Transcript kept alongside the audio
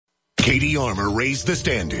Katie Armor raised the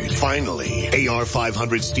standard. Finally,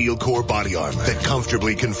 AR-500 steel core body armor that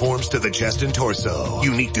comfortably conforms to the chest and torso.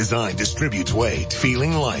 Unique design distributes weight,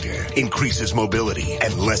 feeling lighter, increases mobility,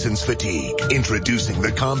 and lessens fatigue. Introducing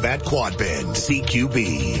the Combat Quad Bend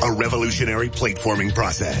CQB, a revolutionary plate forming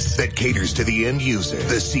process that caters to the end user.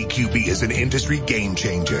 The CQB is an industry game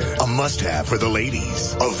changer, a must-have for the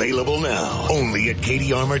ladies. Available now, only at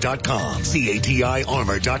KatieArmor.com.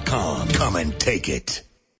 CATIArmor.com. Come and take it.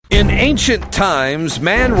 In ancient times,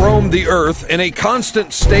 man roamed the earth in a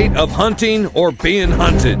constant state of hunting or being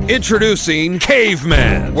hunted. Introducing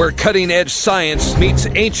Caveman, where cutting-edge science meets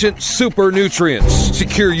ancient super nutrients.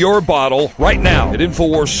 Secure your bottle right now at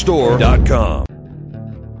InfoWarsStore.com.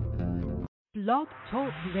 Blog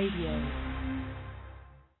Talk Radio.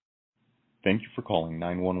 Thank you for calling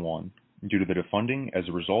 911. Due to the defunding as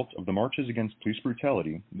a result of the marches against police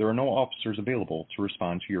brutality, there are no officers available to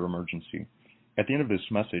respond to your emergency. At the end of this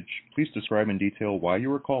message, please describe in detail why you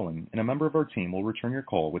are calling, and a member of our team will return your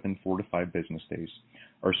call within 4 to 5 business days.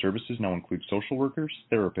 Our services now include social workers,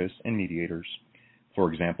 therapists, and mediators.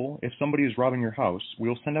 For example, if somebody is robbing your house, we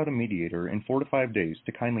will send out a mediator in 4 to 5 days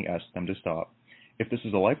to kindly ask them to stop. If this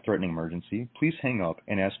is a life-threatening emergency, please hang up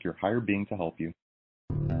and ask your higher being to help you.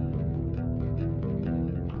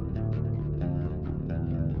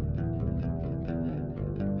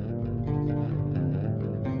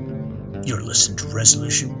 You're listening to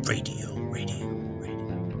Resolution Radio.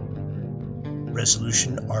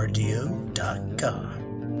 ResolutionRDO.com.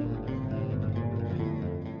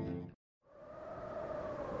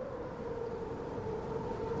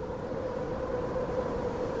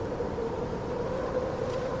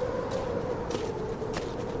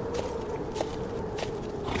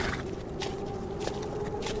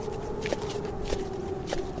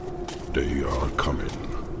 They are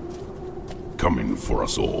coming for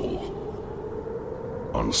us all.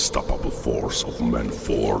 Unstoppable force of men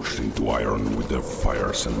forged into iron with their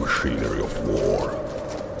fires and machinery of war.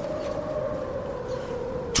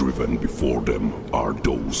 Driven before them are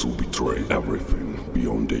those who betray everything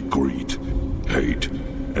beyond their greed, hate,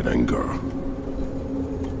 and anger.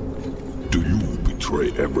 Do you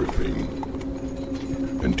betray everything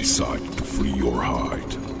and decide to flee or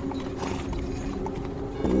hide?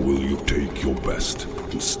 Or will you take your best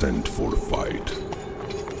and stand for the fight?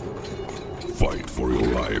 Fight for your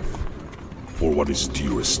life, for what is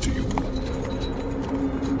dearest to you,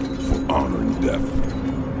 for honor and death.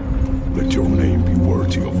 Let your name be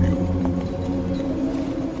worthy of you.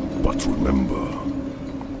 But remember,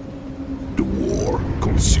 the war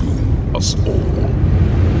consumes us all.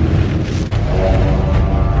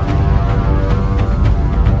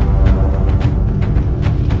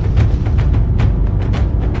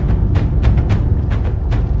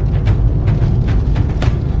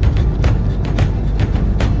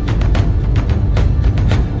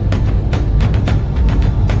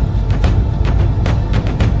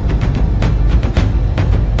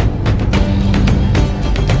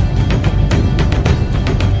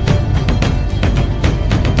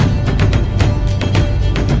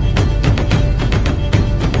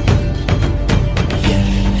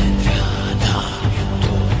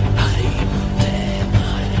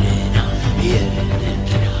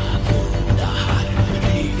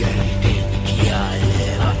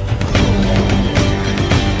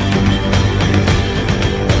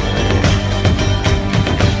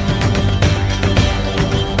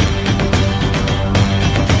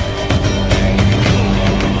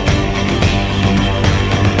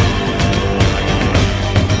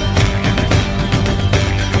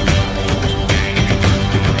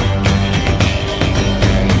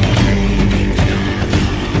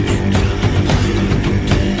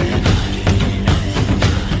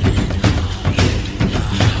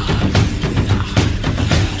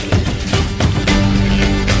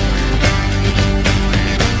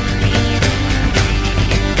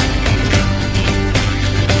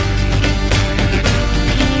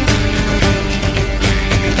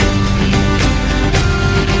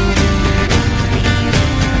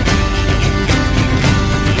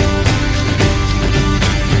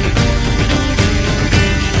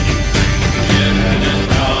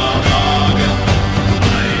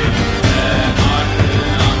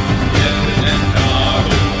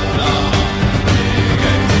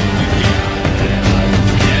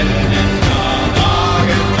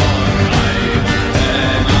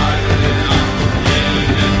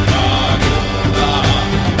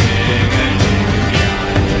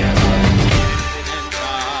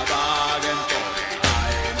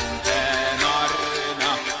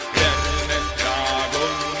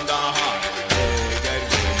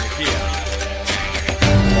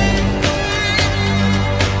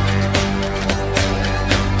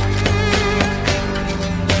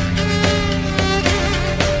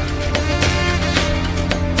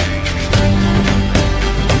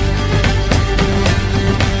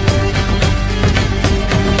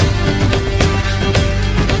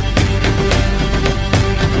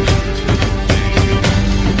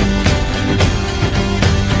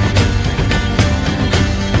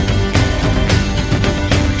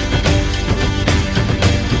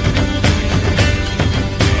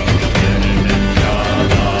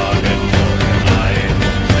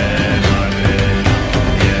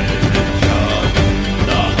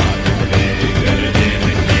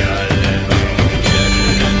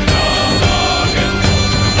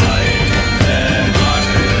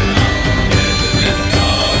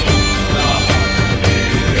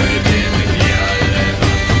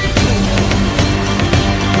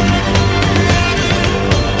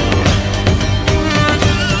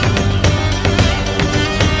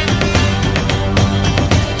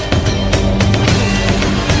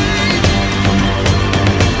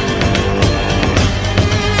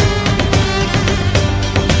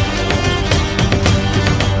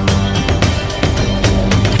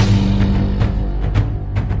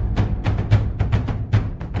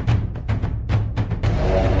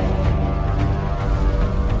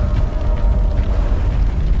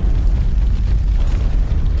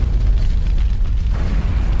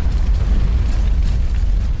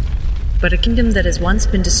 But a kingdom that has once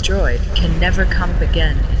been destroyed can never come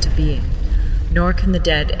again into being, nor can the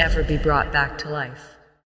dead ever be brought back to life.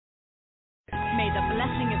 May the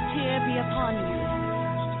blessing of Tyr be upon you.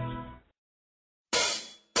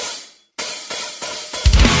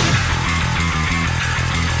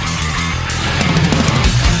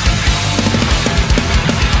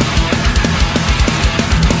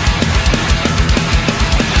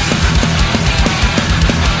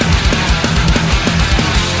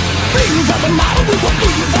 Bleeding for the model, we were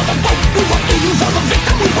bleeding for the boat. We were bleeding for the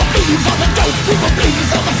victim, we were bleeding for the dope. We were bleeding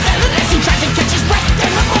for the felon as he tried to catch his breath,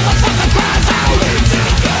 and the motherfucker cries out.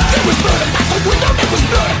 There was blood about the window, there was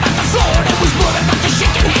blood about the floor, there was blood about the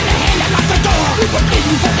shaking hand to hand and out the door. We were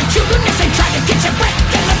bleeding for the children as they tried to catch your breath,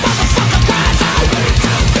 and the motherfucker cries out.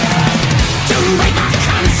 Don't break my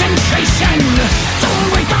concentration, don't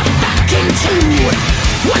break my back in two.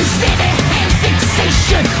 One steady hand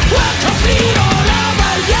fixation, we're complete all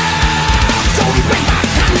over you. Don't break my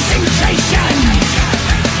concentration,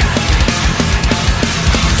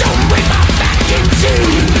 don't break my back in two.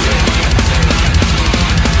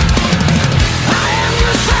 I am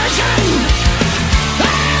the surgeon,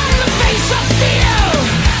 I am the face of fear.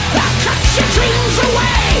 I cut your dreams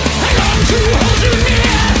away and long to hold you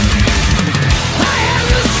near. I am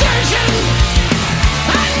the surgeon,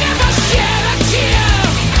 I never shed a tear.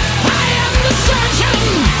 I am the surgeon,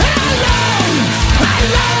 and I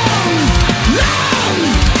long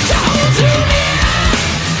to hold you near.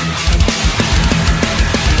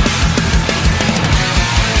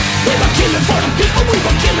 We were killing for the people, we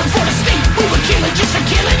were killing for the state. We were killing just for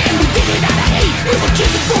killing, and we did it out of hate. We were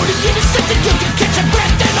killing for the innocent, the guilty catch a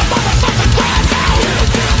breath, and the motherfucker cries out.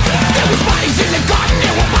 There was bodies in the garden,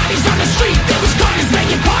 there were bodies on the street. There was guardians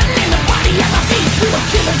begging pardon, and the body at my feet. We were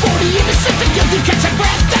killing for the innocent, the guilty catch a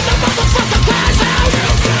breath, and the motherfucker cries out.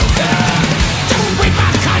 Don't break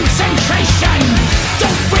my concentration,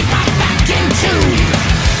 don't break my back in two.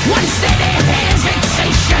 One steady hand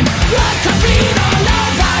fixation, blood complete all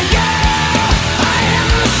over you. I am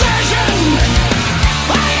the surgeon,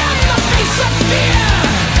 I am the face of fear.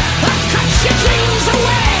 I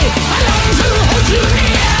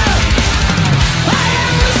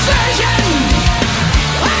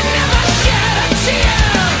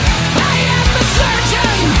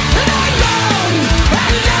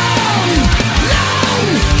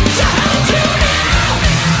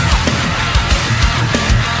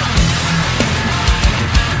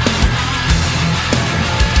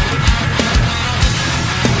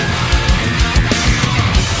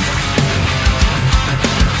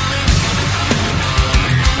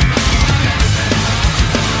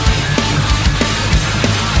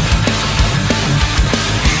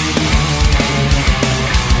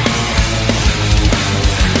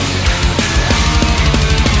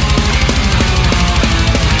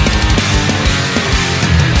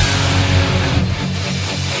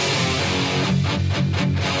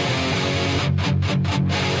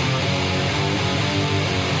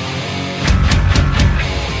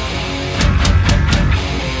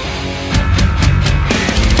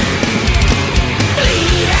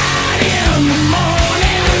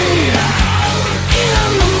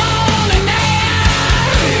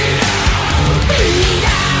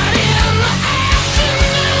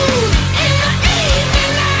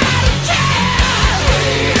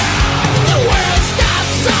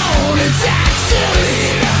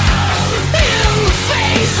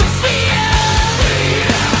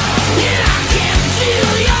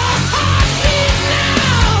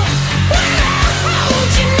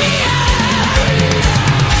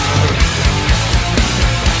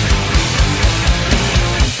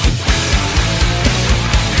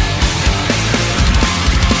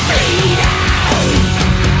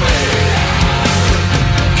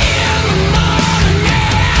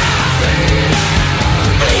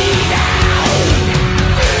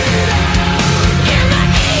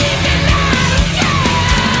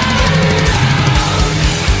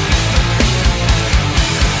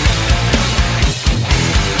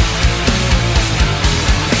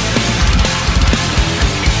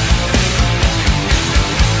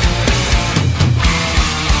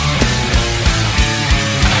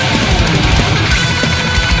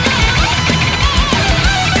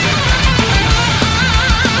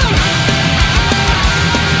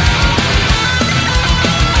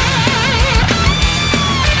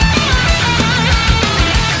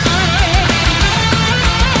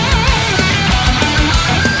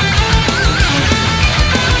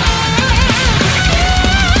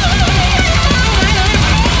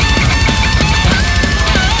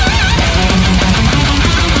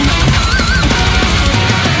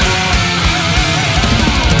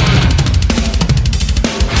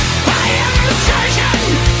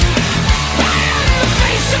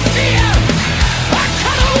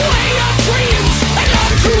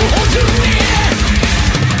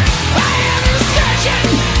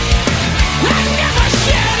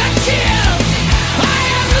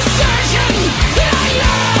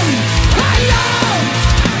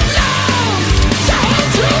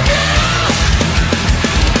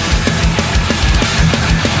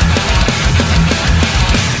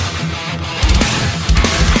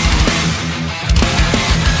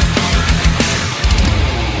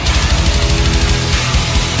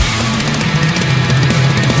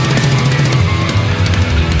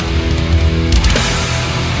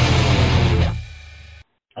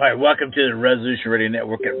right, welcome to the Resolution Radio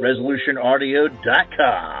Network at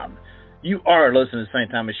resolutionaudio.com. You are listening to the Sonny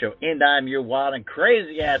Thomas Show, and I'm your wild and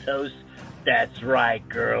crazy ass host. That's right,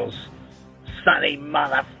 girls. Sonny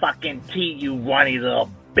motherfucking T, you whiny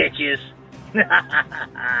little bitches.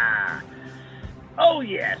 Oh,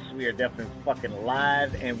 yes, we are definitely fucking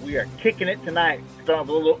live, and we are kicking it tonight. Starting with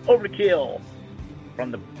a little overkill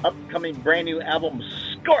from the upcoming brand new album,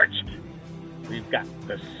 Scorched. We've got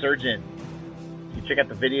The Surgeon. You check out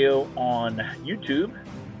the video on YouTube,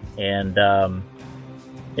 and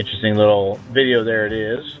interesting little video there it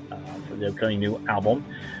is for the upcoming new album.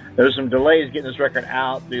 There's some delays getting this record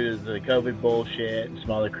out due to the COVID bullshit and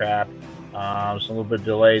some other crap. Some little bit of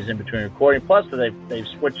delays in between recording. Plus, they've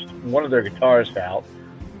switched one of their guitarists out.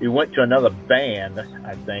 We went to another band,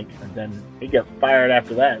 I think, and then he got fired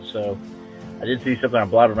after that. So I did see something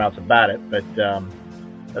on Blabbermouth about it, but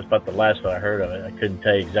that's about the last one I heard of it. I couldn't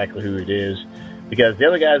tell you exactly who it is because the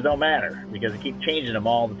other guys don't matter because they keep changing them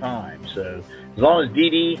all the time. So as long as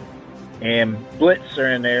DD and Blitz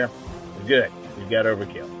are in there, we're good. We've got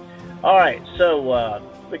Overkill. All right, so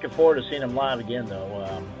looking forward to seeing them live again, though.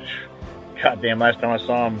 Goddamn, last time I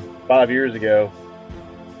saw them 5 years ago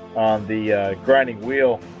on the Grinding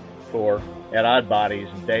Wheel tour at Odd Bodies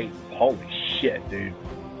in Dayton. Holy shit, dude.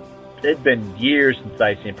 It's been years since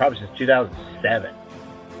I've seen it, probably since 2007.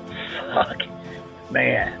 Fuck.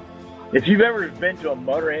 Man. If you've ever been to a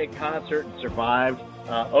Motorhead concert and survived,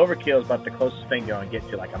 Overkill is about the closest thing you're going to get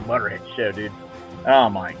to like a Motorhead show, dude. Oh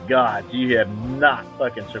my God, you have not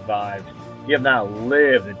fucking survived. You have not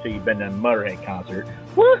lived until you've been to a Motorhead concert.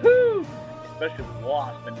 Woohoo! Especially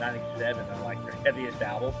Wasp in '97 on like their heaviest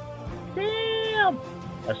album. Damn!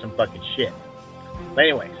 That's some fucking shit. But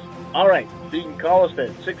anyways, alright, so you can call us at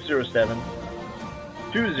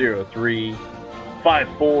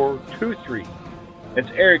 607-203-5423. It's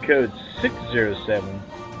area code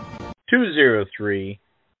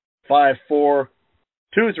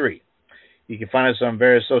 607-203-5423. You can find us on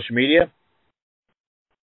various social media.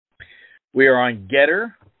 We are on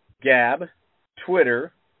Getter, Gab,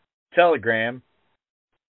 Twitter, Telegram,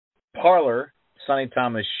 Parler, Sonny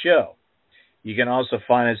Thomas Show. You can also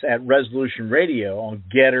find us at Resolution Radio on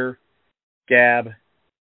Getter, Gab,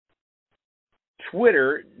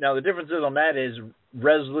 Twitter. Now, the difference on that is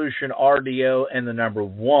Resolution RDO and the number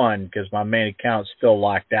 1 because my main account's still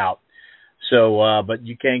locked out. So, but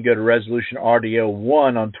you can go to Resolution RDO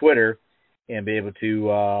 1 on Twitter and be able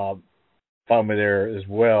to follow me there as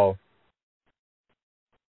well.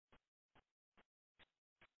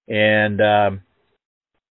 And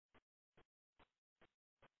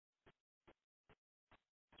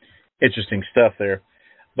interesting stuff there.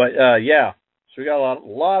 But yeah, so we got a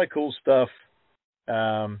lot of cool stuff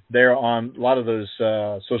there on a lot of those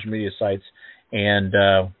social media sites, and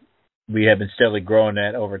we have been steadily growing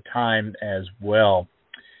that over time as well.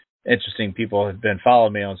 Interesting people have been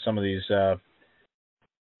following me on some of these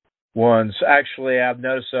ones. Actually, I've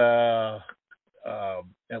noticed at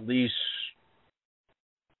least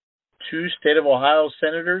 2 state of Ohio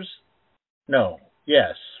senators. No,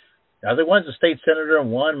 yes. I think one's a state senator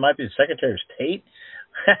and one might be the Secretary of State.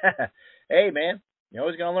 Hey, man, you're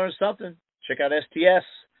always going to learn something. Check out STS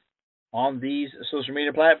on these social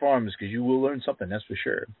media platforms because you will learn something, that's for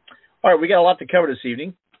sure. All right, we got a lot to cover this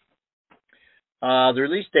evening. The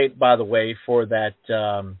release date, by the way, for that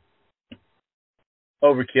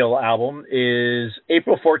Overkill album is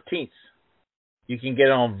April 14th. You can get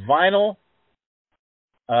it on vinyl.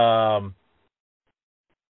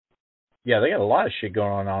 Yeah, they got a lot of shit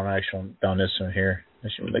going on actually on this one here. I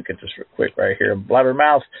should look at this real quick right here.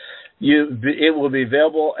 Blabbermouth. It will be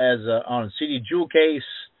available as on CD jewel case,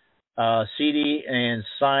 CD and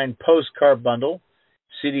signed postcard bundle,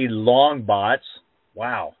 CD long box.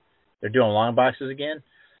 Wow, they're doing long boxes again.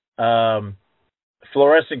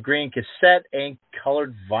 Fluorescent green cassette and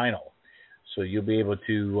colored vinyl. So you'll be able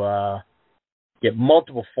to get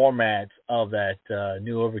multiple formats of that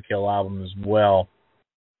new Overkill album as well.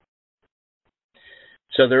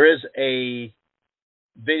 So there is a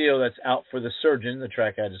video that's out for The Surgeon, the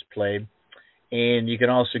track I just played. And you can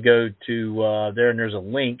also go to there, and there's a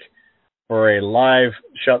link for a live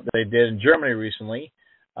shot that they did in Germany recently.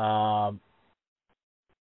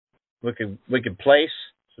 Wicked Place,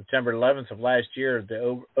 September 11th of last year at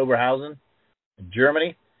the Oberhausen in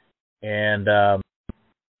Germany. And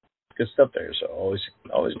good stuff there. So always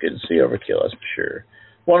good to see Overkill, that's for sure.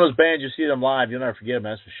 One of those bands, you see them live, you'll never forget them,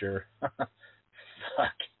 that's for sure.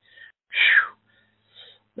 Fuck.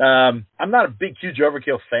 I'm not a big, huge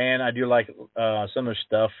Overkill fan. I do like some of their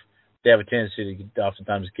stuff. They have a tendency to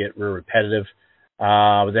oftentimes get real repetitive.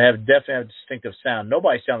 But they definitely have a distinctive sound.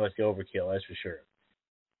 Nobody sounds like the Overkill, that's for sure.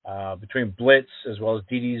 Between Blitz as well as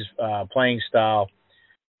Dee Dee's playing style,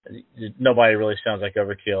 nobody really sounds like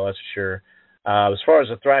Overkill, that's for sure. As far as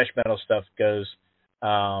the thrash metal stuff goes,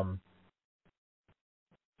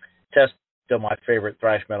 Test still my favorite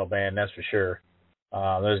thrash metal band, that's for sure.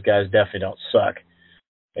 Those guys definitely don't suck.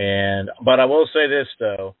 But I will say this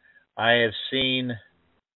though, I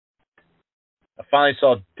finally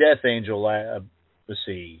saw Death Angel. Let's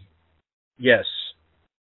see, yes,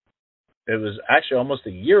 it was actually almost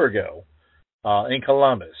a year ago in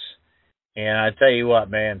Columbus, and I tell you what,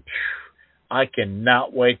 man, I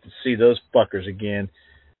cannot wait to see those fuckers again.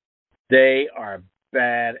 They are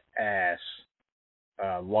badass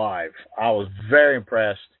live. I was very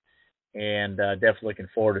impressed, and definitely looking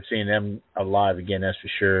forward to seeing them live again, that's for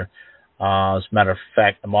sure. As a matter of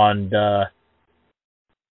fact, I'm on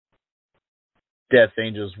Death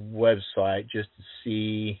Angel's website just to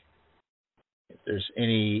see if there's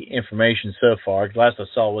any information so far. Last I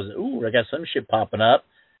saw was, they got some shit popping up.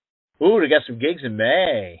 They got some gigs in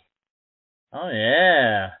May. Oh,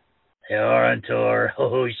 yeah. They are on tour.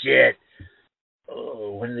 Oh, shit.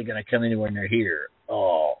 Oh, when are they going to come anywhere near here?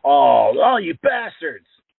 Oh, you bastards.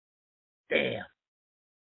 Damn.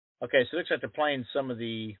 Okay, so it looks like they're playing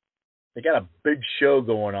they got a big show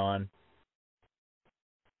going on.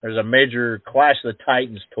 There's a major Clash of the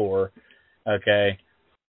Titans tour. Okay.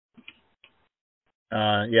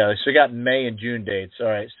 So they got May and June dates. All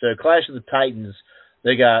right, so Clash of the Titans,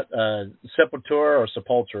 they got Sepultura,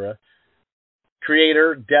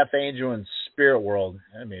 Creator, Death Angel, and Spirit World.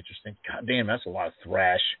 That'd be interesting. God damn, that's a lot of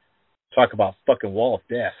thrash. Talk about fucking Wall of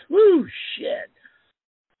Death. Woo, shit.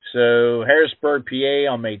 So Harrisburg,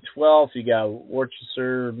 PA on May 12th. You got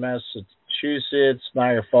Worcester, Massachusetts,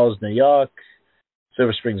 Niagara Falls, New York,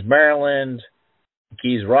 Silver Springs, Maryland,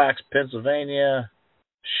 Keys Rocks, Pennsylvania,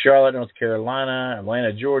 Charlotte, North Carolina,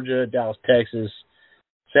 Atlanta, Georgia, Dallas, Texas,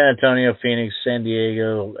 San Antonio, Phoenix, San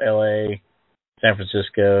Diego, LA, San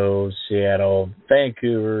Francisco, Seattle,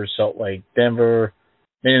 Vancouver, Salt Lake, Denver,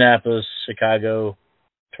 Minneapolis, Chicago,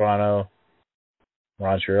 Toronto,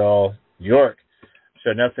 Montreal, New York.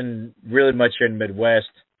 So nothing really much here in the Midwest.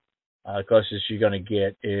 The closest you're going to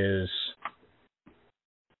get is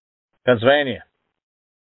Pennsylvania.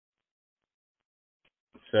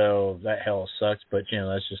 So that hell sucks, but,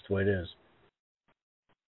 that's just the way it is.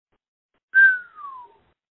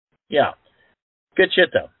 Yeah. Good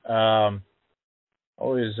shit, though.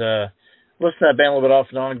 Always listened to that band a little bit off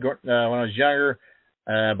and on when I was younger.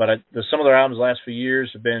 But some of their albums the last few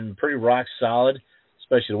years have been pretty rock solid,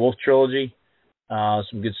 especially the Wolf Trilogy.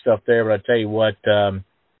 Some good stuff there. But I tell you what, they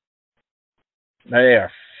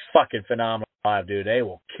are fucking phenomenal live, dude. They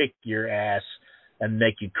will kick your ass and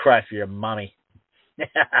make you cry for your mommy.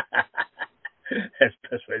 That's the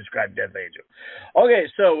best way to describe Death Angel. Okay,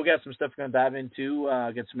 so we got some stuff we're going to dive into.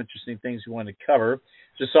 Got some interesting things we wanted to cover.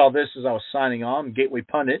 Just saw this as I was signing on. Gateway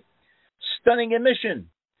Pundit. Stunning admission.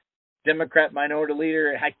 Democrat Minority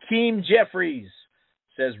Leader Hakeem Jeffries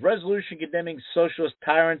says resolution condemning socialist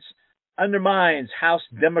tyrants undermines House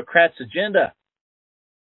Democrats' agenda.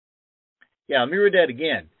 Yeah, let me read that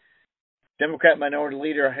again. Democrat Minority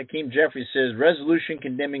Leader Hakeem Jeffries says resolution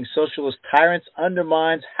condemning socialist tyrants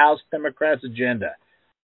undermines House Democrats' agenda.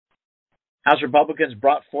 House Republicans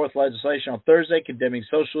brought forth legislation on Thursday condemning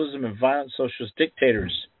socialism and violent socialist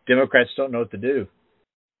dictators. Democrats don't know what to do.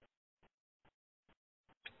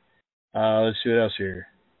 Let's see what else here.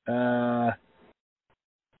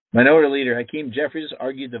 Minority Leader Hakeem Jeffries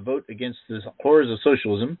argued the vote against the horrors of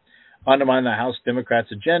socialism undermined the House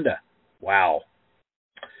Democrats' agenda. Wow.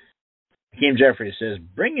 Hakeem Jeffries says,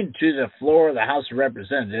 bringing to the floor of the House of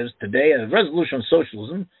Representatives today a resolution on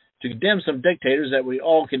socialism to condemn some dictators that we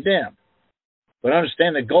all condemn. But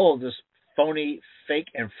understand the goal of this phony, fake,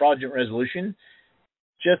 and fraudulent resolution,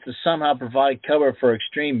 just to somehow provide cover for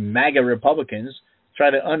extreme MAGA Republicans, try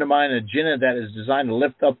to undermine an agenda that is designed to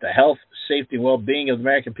lift up the health, safety, and well-being of the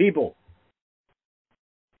American people.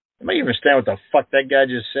 You might even understand what the fuck that guy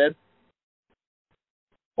just said.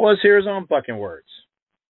 Well, let's hear his own fucking words.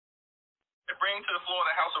 To bring to the floor of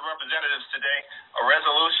the House of Representatives today a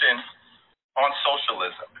resolution on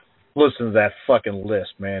socialism. Listen to that fucking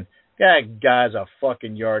list, man. That guy's a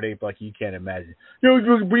fucking yard ape like you can't imagine.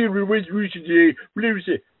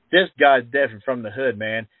 This guy's definitely from the hood,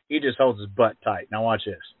 man. He just holds his butt tight. Now watch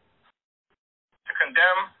this. To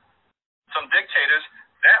condemn some dictators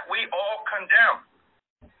that we all condemn.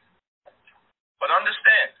 But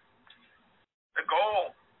understand, the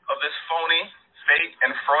goal of this phony, fake,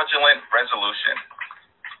 and fraudulent resolution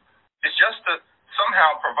is just to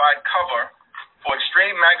somehow provide cover for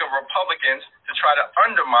extreme MAGA Republicans to try to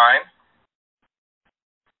undermine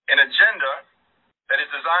an agenda that is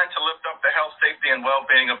designed to lift up the health, safety, and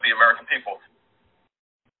well-being of the American people.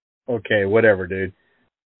 Okay, whatever, dude.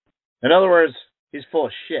 In other words, he's full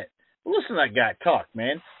of shit. Listen to that guy talk,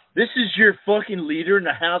 man. This is your fucking leader in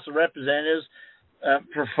the House of Representatives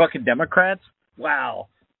for fucking Democrats? Wow.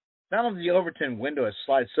 Not only the Overton window has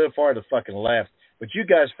slid so far to the fucking left, but you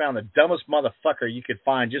guys found the dumbest motherfucker you could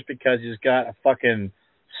find just because he's got a fucking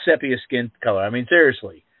sepia skin color. I mean,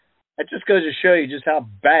 seriously. That just goes to show you just how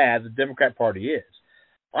bad the Democrat Party is.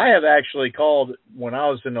 I have actually called, when I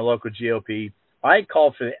was in the local GOP, I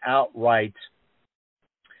called for the outright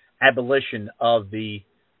abolition of the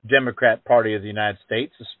Democrat Party of the United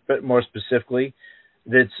States, more specifically,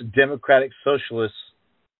 its Democratic Socialists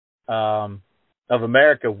of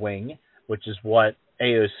America wing, which is what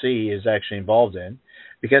AOC is actually involved in,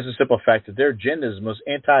 because of the simple fact that their agenda is the most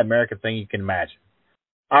anti-American thing you can imagine.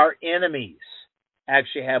 Our enemies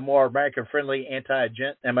actually have more American-friendly,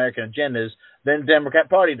 anti-American agendas than the Democrat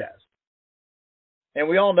Party does. And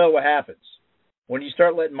we all know what happens. When you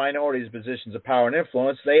start letting minorities in positions of power and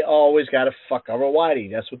influence, they always got to fuck over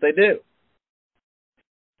whitey. That's what they do.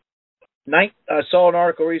 I saw an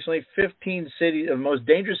article recently, 15 cities, the most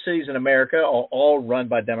dangerous cities in America are all run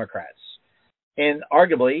by Democrats. And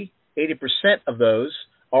arguably, 80% of those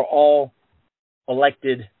are all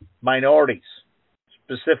elected minorities,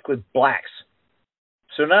 specifically blacks.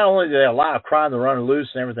 So not only do they allow crime to run loose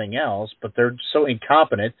and everything else, but they're so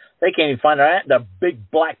incompetent, they can't even find the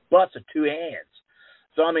big black butts of two hands.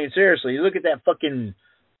 So, I mean, seriously, you look at that fucking,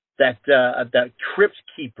 that crypt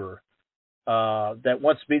keeper that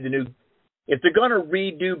wants to be the new, if they're going to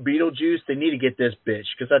redo Beetlejuice, they need to get this bitch.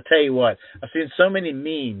 Because I tell you what, I've seen so many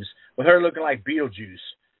memes with her looking like Beetlejuice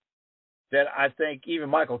that I think even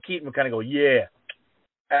Michael Keaton would kind of go, yeah,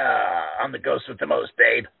 I'm the ghost with the most,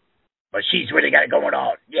 babe. But she's really got it going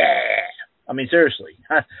on. Yeah. I mean, seriously,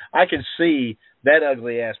 I can see that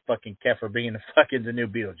ugly-ass fucking Kefir being the new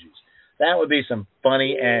Beetlejuice. That would be some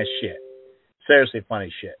funny-ass shit. Seriously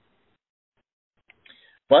funny shit.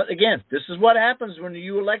 But, again, this is what happens when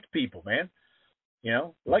you elect people, man. You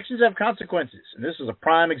know, elections have consequences, and this is a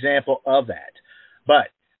prime example of that. But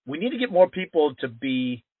we need to get more people to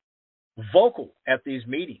be vocal at these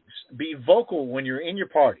meetings. Be vocal when you're in your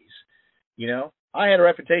parties. You know, I had a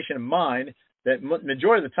reputation in mind that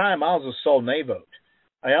majority of the time I was a sole nay vote.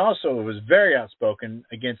 I also was very outspoken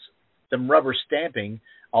against them rubber stamping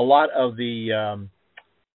a lot of the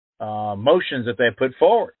motions that they put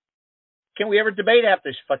forward. Can we ever debate after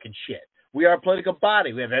this fucking shit? We are a political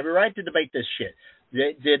body. We have every right to debate this shit.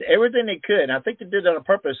 They did everything they could, and I think they did that on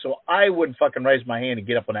purpose so I wouldn't fucking raise my hand and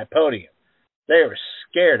get up on that podium. They were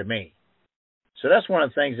scared of me. So that's one of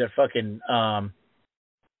the things that fucking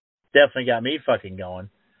definitely got me fucking going.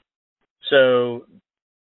 So,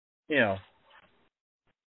 you know,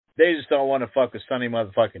 they just don't want to fuck with Sonny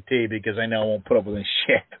motherfucking T because they know I won't put up with this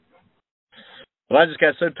shit. But I just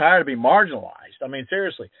got so tired of being marginalized. I mean,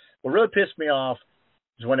 seriously, what really pissed me off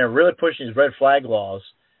is when they were really pushing these red flag laws.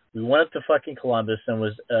 We went up to fucking Columbus and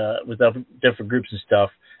was with other different groups and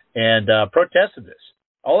stuff and protested this.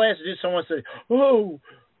 All they had to do, someone said, "Oh,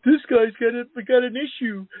 this guy's got an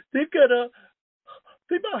issue. They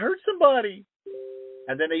might hurt somebody,"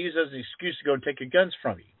 and then they use it as an excuse to go and take your guns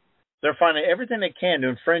from you. They're finding everything they can to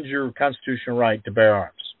infringe your constitutional right to bear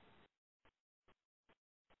arms.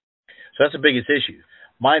 So that's the biggest issue.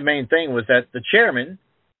 My main thing was that the chairman,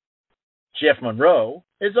 Jeff Monroe,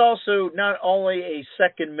 is also not only a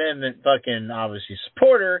Second Amendment fucking obviously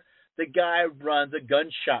supporter, the guy runs a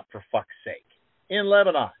gun shop for fuck's sake in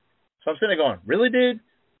Lebanon. So I'm sitting there going, really, dude?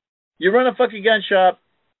 You run a fucking gun shop.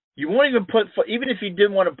 You won't even put, even if you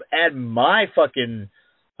didn't want to add my fucking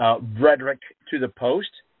rhetoric to the post,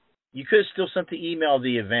 you could have still sent the email of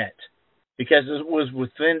the event because it was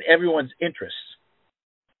within everyone's interests.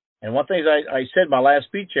 And one thing I said in my last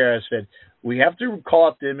speech here, I said, we have to call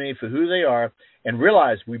out the enemy for who they are and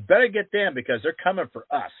realize we better get them because they're coming for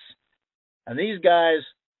us. And these guys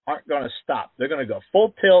aren't going to stop. They're going to go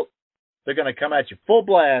full tilt. They're going to come at you full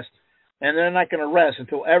blast. And they're not going to rest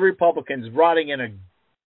until every Republican's rotting in a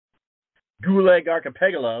gulag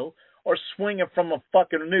archipelago or swinging from a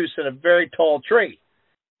fucking noose in a very tall tree.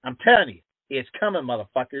 I'm telling you, it's coming,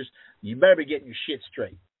 motherfuckers. You better be getting your shit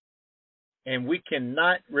straight. And we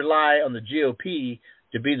cannot rely on the GOP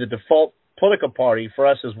to be the default political party for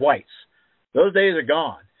us as whites. Those days are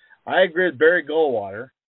gone. I agree with Barry Goldwater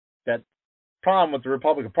that problem with the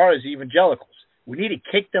Republican Party is the evangelicals. We need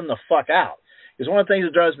to kick them the fuck out. Because one of the things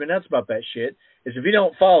that drives me nuts about that shit is if you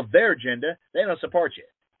don't follow their agenda, they don't support you.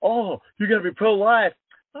 Oh, you're going to be pro-life.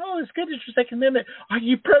 Oh, it's good. It's your Second Amendment. Are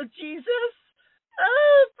you pro-Jesus?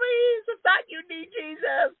 Oh, please, I thought you need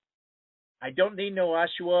Jesus. I don't need no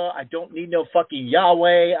Ashua. I don't need no fucking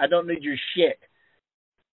Yahweh. I don't need your shit.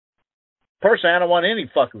 Personally, I don't want any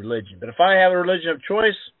fucking religion. But if I have a religion of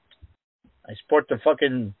choice, I support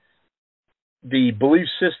the belief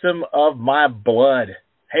system of my blood.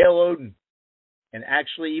 Hail Odin. And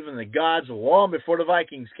actually even the gods long before the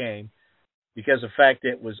Vikings came, because of the fact that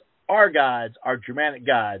it was our gods, our Germanic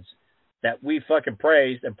gods, that we fucking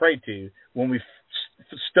praised and prayed to when we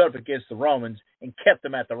stood up against the Romans and kept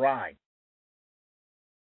them at the Rhine.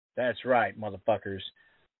 That's right, motherfuckers.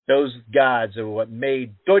 Those gods are what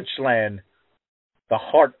made Deutschland the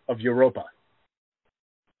heart of Europa.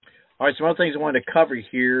 All right, some other things I wanted to cover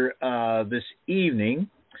here this evening.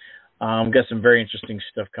 Got some very interesting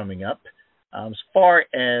stuff coming up. As far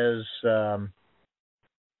as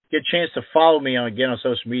get a chance to follow me on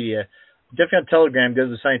social media, definitely on Telegram, go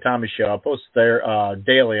to the Sonny Thomas Show. I post there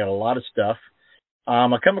daily on a lot of stuff. I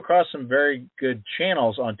come across some very good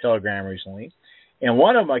channels on Telegram recently. And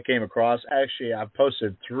one of them I came across, actually, I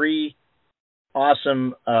posted 3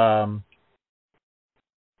 awesome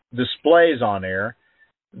displays on there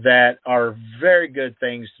that are very good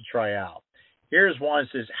things to try out. Here's one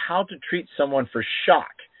that says, how to treat someone for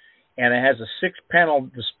shock. And it has a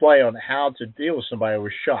 6-panel display on how to deal with somebody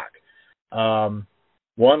with shock. 1,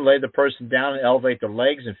 lay the person down and elevate their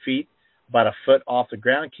legs and feet about a foot off the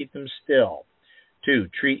ground and keep them still. 2,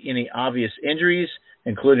 treat any obvious injuries,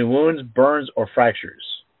 including wounds, burns, or fractures.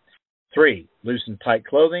 3, loosen tight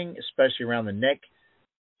clothing, especially around the neck,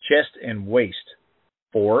 chest, and waist.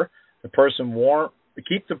 4,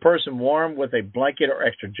 keep the person warm with a blanket or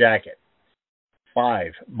extra jacket.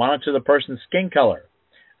 5, monitor the person's skin color,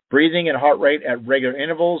 breathing and heart rate at regular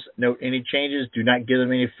intervals. Note any changes. Do not give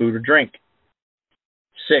them any food or drink.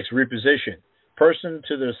 6, reposition person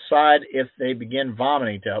to the side if they begin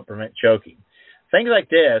vomiting to help prevent choking. Things like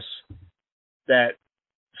this that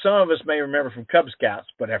some of us may remember from Cub Scouts,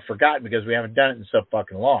 but have forgotten because we haven't done it in so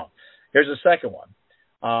fucking long. Here's the second one.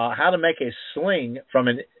 How to make a sling for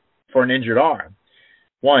an injured arm.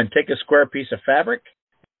 1, take a square piece of fabric,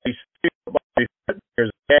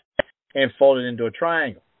 and fold it into a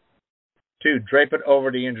triangle. 2, drape it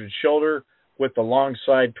over the injured shoulder with the long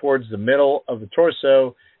side towards the middle of the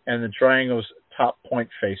torso and the triangle's top point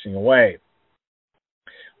facing away.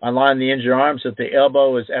 Align the injured arm so that the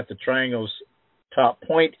elbow is at the triangle's top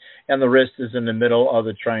point and the wrist is in the middle of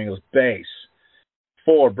the triangle's base.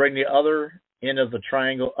 4, bring the other end of the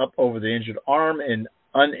triangle up over the injured arm and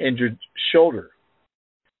uninjured shoulder.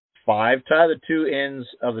 5, tie the 2 ends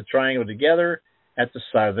of the triangle together at the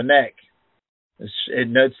side of the neck. It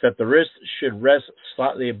notes that the wrist should rest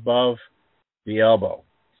slightly above the elbow.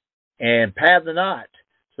 And pad the knot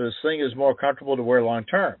so the sling is more comfortable to wear long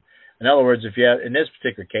term. In other words, if you have, in this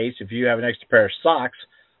particular case, if you have an extra pair of socks,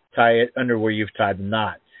 tie it under where you've tied the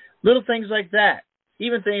knot. Little things like that.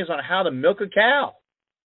 Even things on how to milk a cow.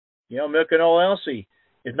 You know, milking old Elsie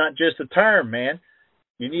is not just a term, man.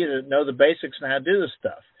 You need to know the basics and how to do this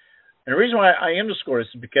stuff. And the reason why I underscore this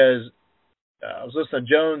is because I was listening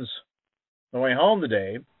to Jones on the way home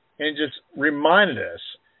today, and it just reminded us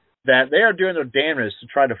that they are doing their damnedest to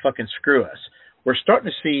try to fucking screw us. We're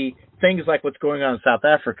starting to see things like what's going on in South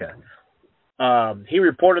Africa. He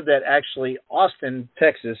reported that actually Austin,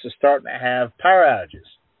 Texas is starting to have power outages.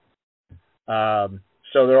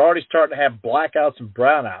 So they're already starting to have blackouts and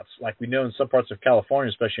brownouts like we know in some parts of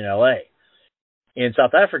California, especially in LA. In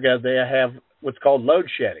South Africa, they have what's called load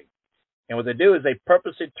shedding. And what they do is they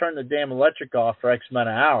purposely turn the damn electric off for X amount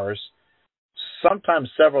of hours, sometimes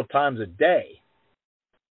several times a day.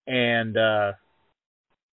 And the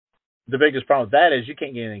biggest problem with that is you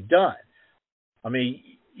can't get anything done. I mean,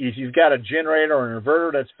 if you've got a generator or an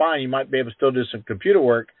inverter, that's fine. You might be able to still do some computer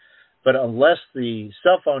work. But unless the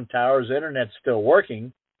cell phone towers, the internet's still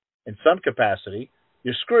working in some capacity,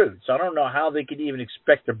 you're screwed. So I don't know how they could even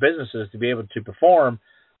expect their businesses to be able to perform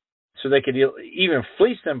so they could even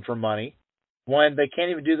fleece them for money when they can't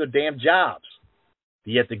even do their damn jobs.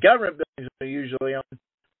 Yet the government buildings are usually on.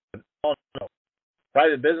 No.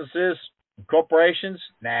 Private businesses, corporations,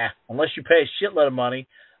 nah. Unless you pay a shitload of money,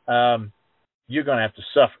 you're going to have to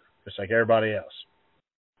suffer, just like everybody else.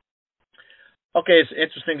 Okay, it's an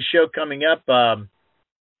interesting show coming up.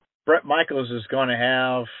 Bret Michaels is going to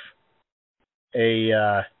have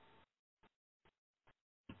a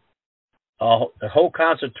whole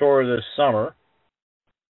concert tour this summer,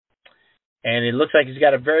 and it looks like he's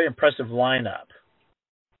got a very impressive lineup.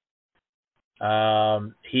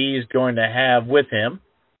 He's going to have with him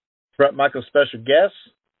Bret Michaels' special guests,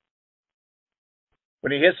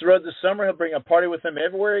 When he hits the road this summer, he'll bring a party with him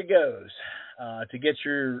everywhere he goes. To get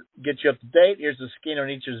you up to date, here's the skin on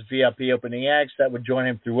each of his VIP opening acts that would join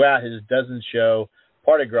him throughout his dozen-show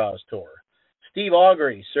Party Gras tour. Steve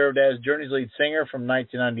Augury served as Journey's lead singer from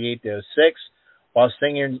 1998 to 06. While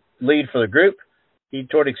singing lead for the group, he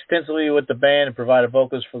toured extensively with the band and provided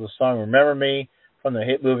vocals for the song Remember Me from the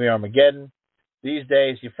hit movie Armageddon. These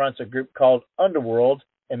days, he fronts a group called Underworld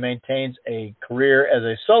and maintains a career as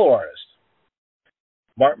a solo artist.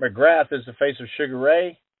 Mark McGrath is the face of Sugar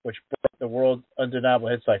Ray, which brought the world undeniable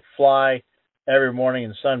hits like Fly, Every Morning,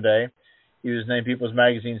 and Someday. He was named People's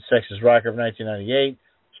Magazine's Sexiest Rocker of 1998.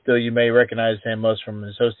 Still, you may recognize him most from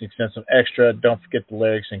his hosting stints on Extra, Don't Forget the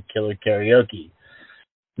Lyrics, and Killer Karaoke.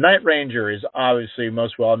 Night Ranger is obviously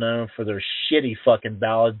most well known for their shitty fucking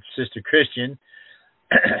ballad, Sister Christian.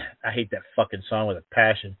 I hate that fucking song with a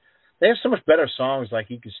passion. They have so much better songs like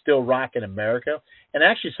You Can Still Rock in America, and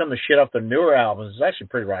actually some of the shit off their newer albums is actually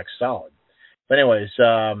pretty rock solid. But anyways,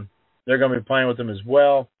 they're going to be playing with them as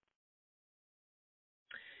well.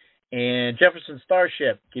 And Jefferson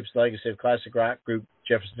Starship keeps the legacy of classic rock group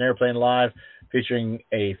Jefferson Airplane alive, featuring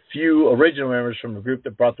a few original members from the group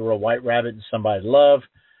that brought the world White Rabbit and Somebody to Love.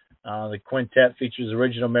 The quintet features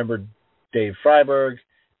original member Dave Freiberg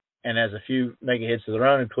and has a few mega hits of their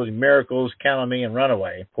own, including Miracles, Count on Me, and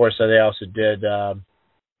Runaway. Of course, they also did a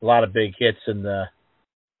lot of big hits in the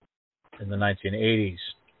 1980s.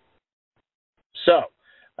 So,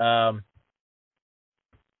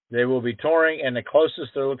 they will be touring, and the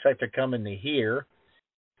closest it looks like they're coming to here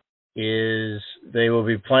is they will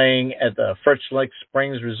be playing at the French Lick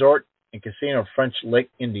Springs Resort and Casino, French Lick,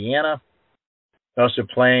 Indiana. They're also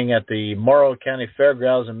playing at the Morrow County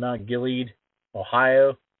Fairgrounds in Mount Gilead,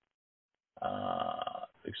 Ohio.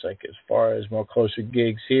 Looks like as far as more closer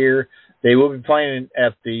gigs here, they will be playing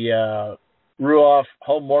at the Ruoff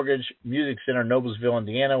Home Mortgage Music Center, Noblesville,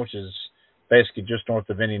 Indiana, which is basically just north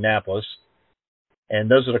of Indianapolis. And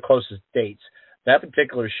those are the closest dates. That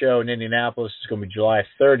particular show in Indianapolis is going to be July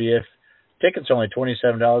 30th. Tickets are only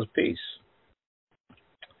 $27 a piece.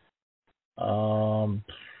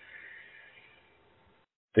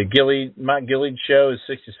 The Mount Gilead show is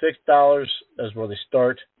 $66. That's where they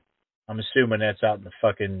start. I'm assuming that's out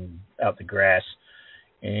in the grass.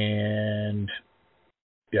 And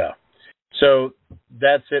yeah. So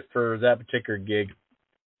that's it for that particular gig.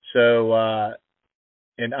 So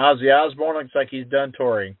and Ozzy Osbourne looks like he's done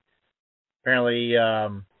touring. Apparently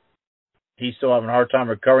he's still having a hard time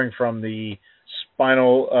recovering from the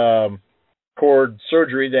spinal cord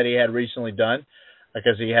surgery that he had recently done,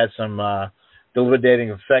 because he had some debilitating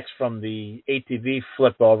effects from the ATV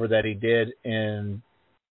flip over that he did in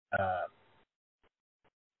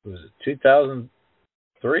was it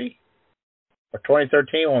 2003 or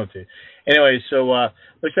 2013? One or two. Anyway, so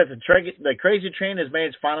looks like the crazy train has made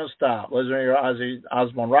its final stop. Legendary Ozzy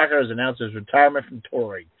Osbourne rocker has announced his retirement from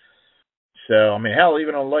touring. So I mean, hell,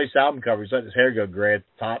 even on the latest album cover, he's let his hair go gray at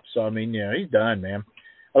the top. So I mean, you know, he's done, man.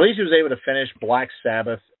 At least he was able to finish Black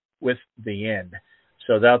Sabbath with The End.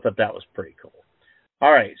 So I thought that was pretty cool.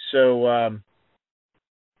 All right, so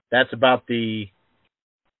that's about the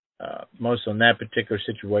most on that particular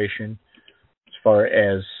situation as far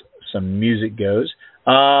as some music goes.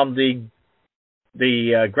 The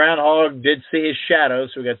groundhog did see his shadow,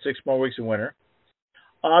 so we got 6 more weeks of winter.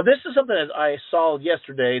 This is something that I saw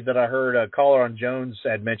yesterday that I heard a caller on Jones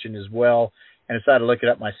had mentioned as well, and decided to look it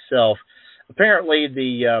up myself. Apparently,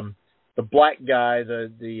 the black guy,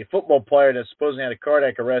 the football player that supposedly had a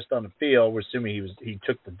cardiac arrest on the field, we're assuming he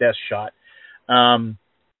took the death shot,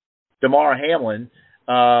 Damar Hamlin,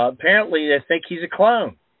 apparently they think he's a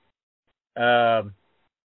clone.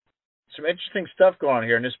 Some interesting stuff going on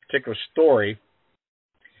here in this particular story.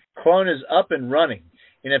 Clone is up and running.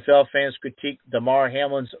 NFL fans critique Damar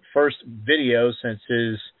Hamlin's first video since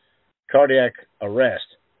his cardiac arrest.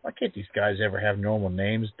 Why can't these guys ever have normal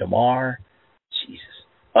names? Damar? Jesus.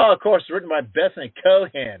 Oh, of course, it's written by Bethany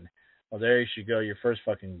Cohen. Well, there you should go, your first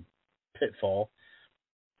fucking pitfall.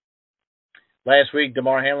 Last week,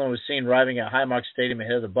 Damar Hamlin was seen arriving at Highmark Stadium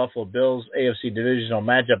ahead of the Buffalo Bills' AFC divisional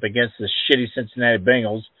matchup against the shitty Cincinnati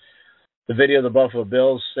Bengals. The video of the Buffalo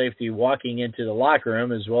Bills safety walking into the locker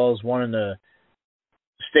room, as well as one in the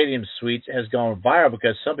stadium suites, has gone viral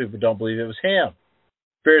because some people don't believe it was him.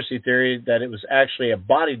 Conspiracy theory that it was actually a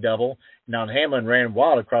body double. Now Hamlin ran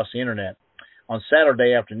wild across the internet. On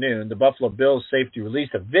Saturday afternoon, the Buffalo Bills safety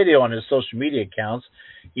released a video on his social media accounts.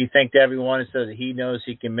 He thanked everyone and said that he knows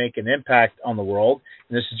he can make an impact on the world,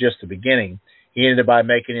 and this is just the beginning. He ended by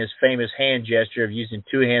making his famous hand gesture of using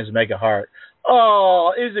 2 hands to make a heart.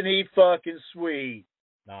 Oh, isn't he fucking sweet?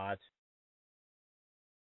 Not.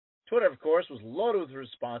 Twitter, of course, was loaded with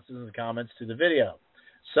responses in the comments to the video.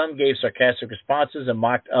 Some gave sarcastic responses and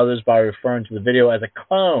mocked others by referring to the video as a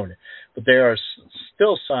clone, but there are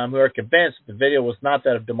still some who are convinced that the video was not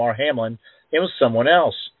that of Damar Hamlin, it was someone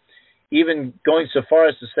else, even going so far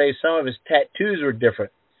as to say some of his tattoos were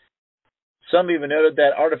different. Some even noted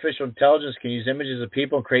that artificial intelligence can use images of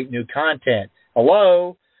people and create new content.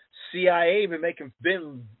 Hello? CIA been making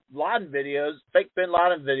Bin Laden videos, fake Bin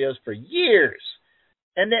Laden videos for years,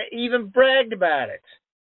 and they even bragged about it.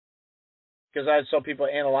 Because I saw people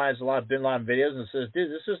analyze a lot of Bin Laden videos and says,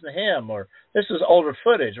 dude, this isn't him, or this is older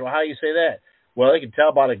footage. Well, how do you say that? Well, they can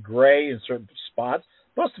tell by the gray in certain spots.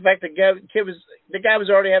 Plus the fact that the guy was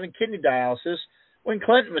already having kidney dialysis when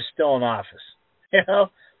Clinton was still in office. You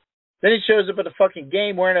know? Then he shows up at the fucking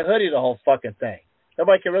game wearing a hoodie the whole fucking thing.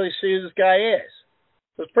 Nobody can really see who this guy is.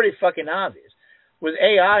 So it's pretty fucking obvious. With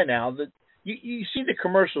AI now, you see the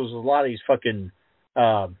commercials of a lot of these fucking,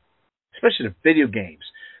 especially the video games.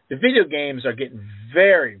 The video games are getting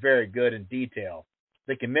very, very good in detail.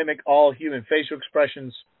 They can mimic all human facial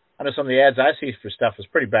expressions. I know some of the ads I see for stuff is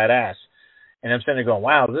pretty badass. And I'm sitting there going,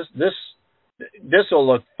 wow, this will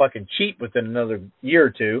look fucking cheap within another year or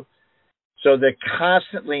two. So they're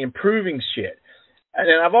constantly improving shit.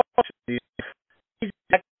 And I've also these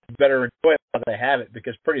better enjoy it while they have it,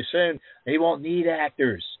 because pretty soon they won't need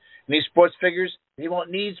actors. And these sports figures, they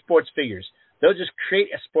won't need sports figures. They'll just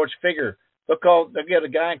create a sports figure. They'll get a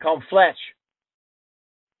guy and call him Fletch.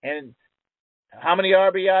 And how many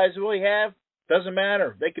RBIs will he have? Doesn't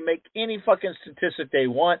matter. They can make any fucking statistic they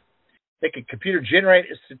want. They can computer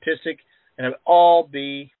generate a statistic and it'll all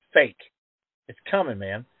be fake. It's coming,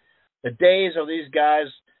 man. The days of these guys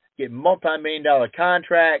getting multi-million-dollar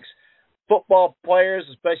contracts, football players,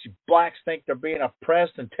 especially blacks, think they're being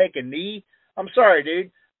oppressed and take a knee. I'm sorry,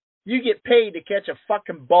 dude. You get paid to catch a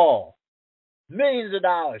fucking ball. Millions of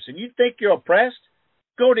dollars. And you think you're oppressed?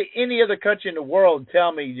 Go to any other country in the world and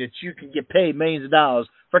tell me that you can get paid millions of dollars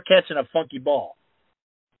for catching a funky ball.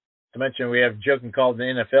 To mention, we have joking called the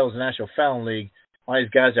NFL's National Foul League. All these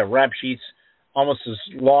guys have rap sheets almost as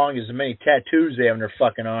long as the many tattoos they have in their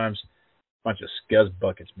fucking arms. Bunch of scuzz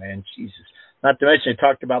buckets, man. Jesus. Not to mention, they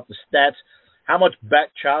talked about the stats, how much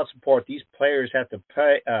back child support these players have to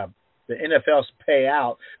pay, the NFL's pay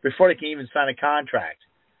out before they can even sign a contract.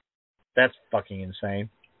 That's fucking insane.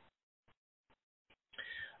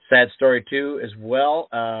 Sad story, too, as well.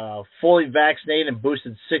 Fully vaccinated and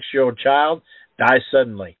boosted 6-year-old child dies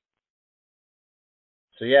suddenly.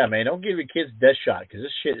 So, yeah, man, don't give your kids a death shot, because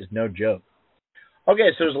this shit is no joke.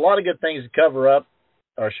 Okay, so there's a lot of good things to cover up,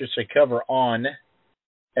 or I should say cover on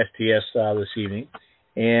STS this evening.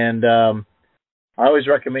 And I always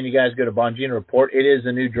recommend you guys go to Bongino Report. It is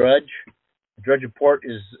the new Drudge. The Drudge Report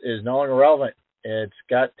is no longer relevant. It's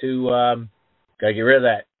got to get rid of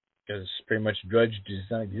that, because pretty much Drudge does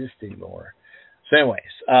not exist anymore. So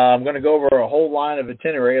anyways, I'm going to go over a whole line of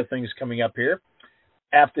itinerary of things coming up here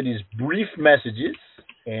after these brief messages.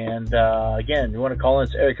 And again, you want to call in,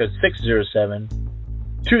 it's area code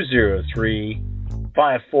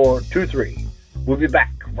 607-203-5423. We'll be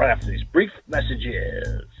back right after these brief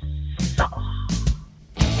messages.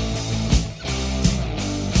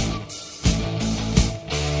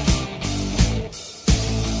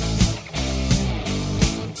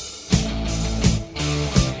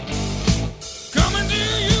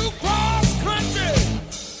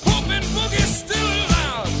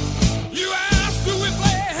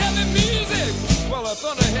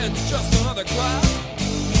 Just another cloud,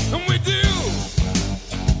 and we do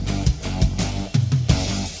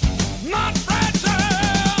not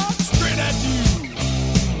fragile, straight at you.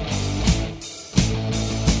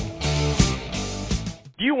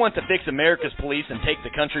 Do you want to fix America's police and take the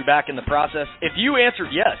country back in the process? If you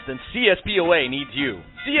answered yes, then CSPOA needs you.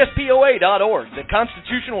 CSPOA.org, the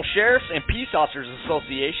Constitutional Sheriffs and Peace Officers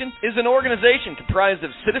Association, is an organization comprised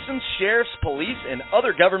of citizens, sheriffs, police, and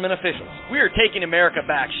other government officials. We are taking America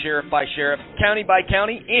back sheriff by sheriff, county by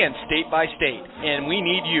county, and state by state. And we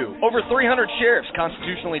need you. Over 300 sheriffs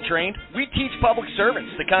constitutionally trained. We teach public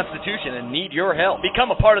servants the Constitution and need your help.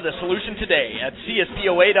 Become a part of the solution today at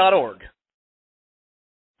CSPOA.org.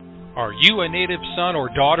 Are you a native son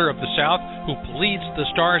or daughter of the South who bleeds the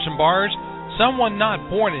stars and bars? Someone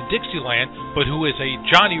not born in Dixieland, but who is a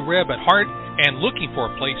Johnny Reb at heart and looking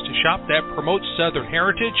for a place to shop that promotes Southern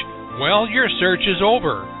heritage? Well, your search is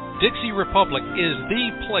over. Dixie Republic is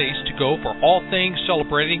the place to go for all things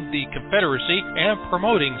celebrating the Confederacy and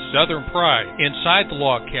promoting Southern pride. Inside the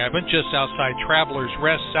log cabin, just outside Travelers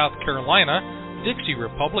Rest, South Carolina, Dixie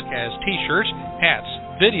Republic has t-shirts, hats,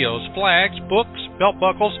 videos, flags, books, belt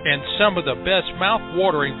buckles, and some of the best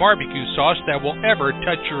mouth-watering barbecue sauce that will ever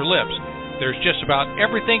touch your lips. There's just about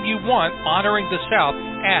everything you want honoring the South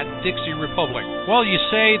at Dixie Republic. Well, you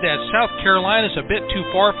say that South Carolina's a bit too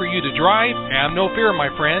far for you to drive? Have no fear, my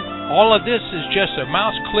friend. All of this is just a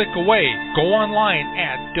mouse click away. Go online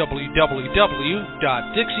at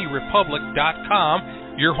www.dixierepublic.com,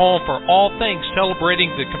 your home for all things celebrating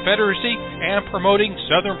the Confederacy and promoting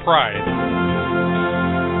Southern pride.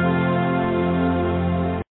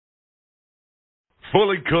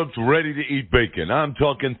 Fully cooked, ready-to-eat bacon. I'm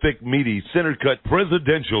talking thick, meaty, center-cut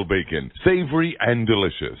presidential bacon. Savory and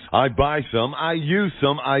delicious. I buy some, I use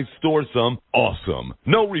some, I store some. Awesome.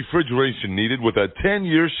 No refrigeration needed with a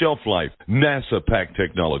 10-year shelf life. NASA-packed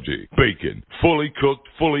technology. Bacon. Fully cooked,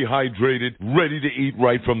 fully hydrated, ready to eat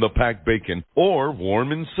right from the packed bacon. Or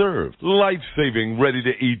warm and served. Life-saving,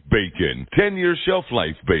 ready-to-eat bacon. 10-year shelf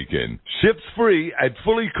life bacon. Ships free at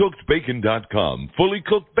fullycookedbacon.com.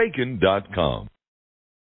 Fullycookedbacon.com.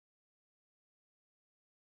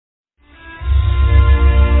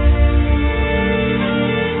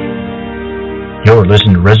 You're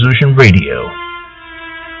listening to Resolution Radio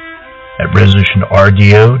at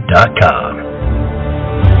resolutionrdo.com.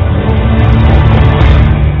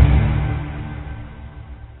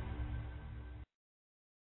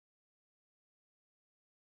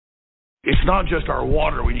 It's not just our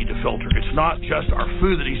water we need to filter. It's not just our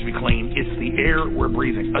food that needs to be clean. It's the air we're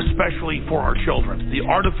breathing, especially for our children. The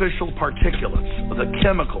artificial particulates, the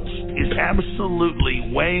chemicals, is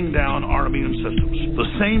absolutely weighing down our immune systems. The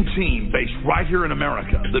same team based right here in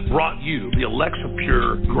America that brought you the Alexa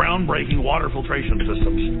Pure groundbreaking water filtration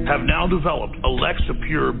systems have now developed Alexa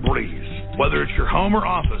Pure Breeze. Whether it's your home or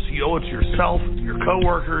office, you owe it to yourself, your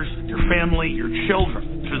coworkers, your family, your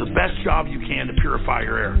children. Do the best job you can to purify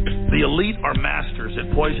your air. The elite are masters at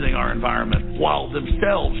poisoning our environment while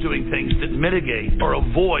themselves doing things that mitigate or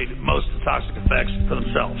avoid most of the toxic effects for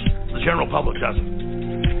themselves. The general public doesn't.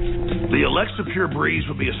 The Alexa Pure Breeze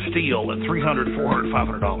would be a steal at $300, $400,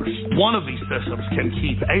 $500. One of these systems can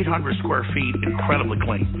keep 800 square feet incredibly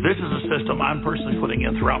clean. This is a system I'm personally putting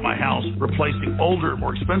in throughout my house, replacing older,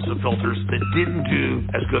 more expensive filters that didn't do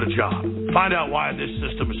as good a job. Find out why this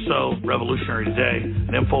system is so revolutionary today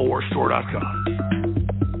at InfoWarsStore.com.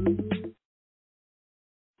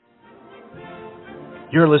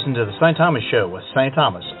 You're listening to The Sonny Thomas Show with Sonny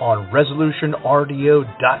Thomas on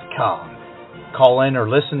ResolutionRDO.com. Call in or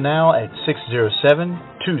listen now at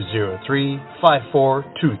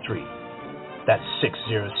 607-203-5423. That's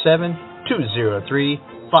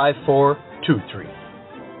 607-203-5423.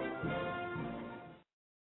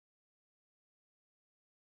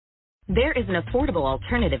 There is an affordable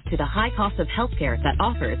alternative to the high cost of healthcare that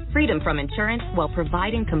offers freedom from insurance while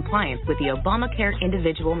providing compliance with the Obamacare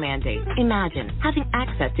individual mandate. Imagine having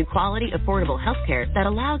access to quality, affordable healthcare that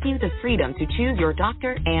allows you the freedom to choose your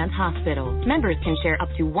doctor and hospital. Members can share up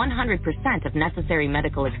to 100% of necessary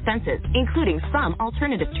medical expenses, including some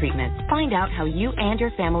alternative treatments. Find out how you and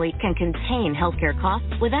your family can contain healthcare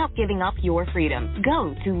costs without giving up your freedom.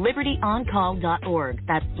 Go to libertyoncall.org.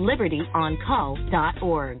 That's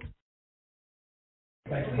libertyoncall.org.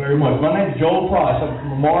 Thank you very much. My name is Joel Price. I'm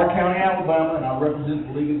from Lamar County, Alabama, and I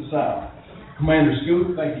represent the League of the South. Commander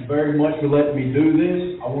Scoop, thank you very much for letting me do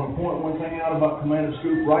this. I want to point one thing out about Commander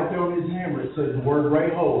Scoop. Right there on his hammer, it says the word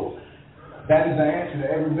Ray Hold. That is the answer to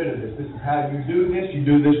every bit of this. This is how you do this. You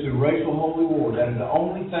do this through racial holy war. That is the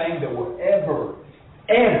only thing that will ever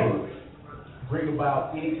bring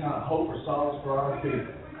about any kind of hope or solace for our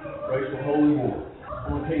people. Racial holy war.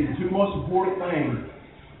 I want to tell you the two most important things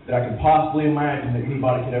that I can possibly imagine that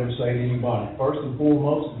anybody could ever say to anybody. First and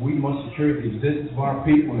foremost, we must secure the existence of our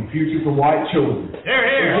people and the future for white children. Here,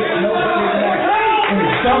 here. And if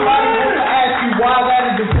somebody wants to ask you why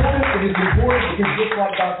that is important, it is important because just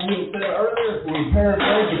like Dr. Hill said earlier, we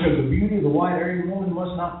paraphrase, because the beauty of the white Aryan woman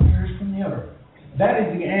must not perish from the earth. That is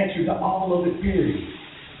the answer to all of it, period.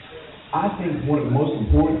 I think one of the most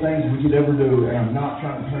important things we could ever do, and I'm not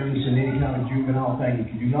trying to turn this into any kind of juvenile thing,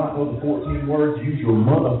 if you do not know the 14 words, use your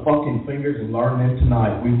motherfucking fingers and learn them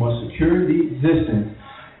tonight. We must secure the existence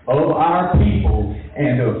of our people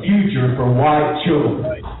and a future for white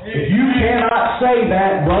children. If you cannot say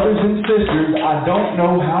that, brothers and sisters, I don't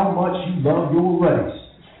know how much you love your race.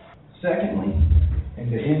 Secondly,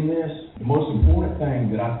 and to end this, the most important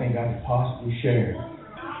thing that I think I could possibly share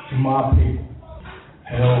to my people,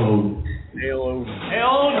 Hail Odin. Hail Odin.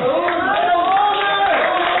 Hail Odin.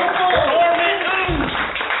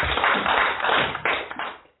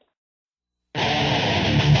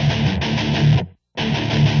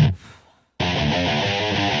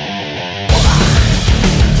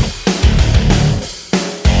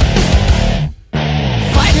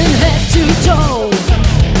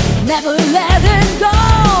 never letting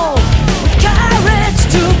go. With courage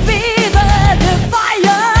to be the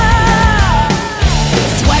defier.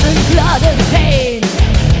 Sweat and blood and pain,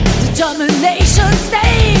 determination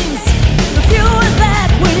stains the fuel that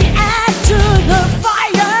we add to the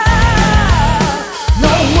fire.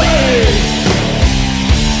 No way,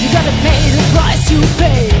 you gotta pay the price you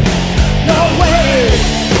pay. No way,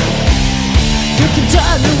 you can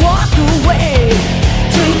turn and walk away.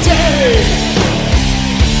 Today,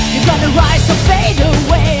 you gotta rise or fade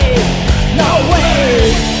away. No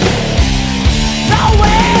way, no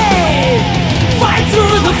way, fight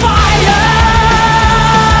through the fire.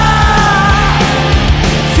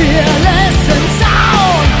 Fearless and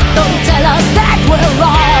sound, don't tell us that we're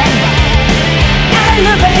wrong.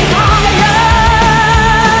 Elevate higher.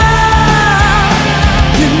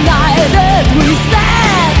 United we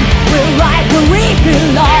stand, we're right where we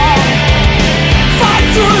belong. Fight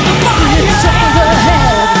through the fire. Straight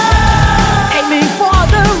ahead, aiming for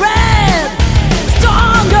the red.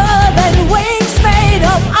 Stronger than wings made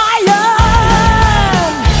of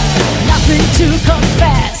iron. Nothing to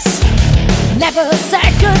confess, never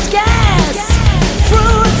second guess.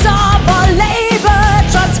 Fruits of our labor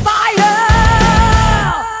transpire.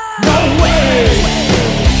 No way,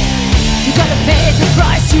 you gotta pay the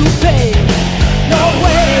price you pay. No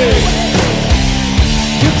way,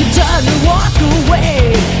 you can turn and walk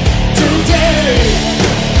away. Today,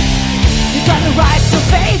 you gotta rise or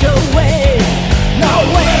fade away. No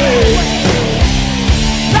way,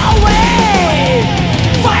 no way,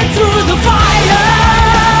 fight through the fire.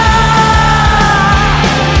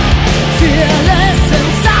 Fearless and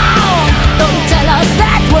sound, don't tell us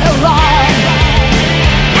that we're wrong.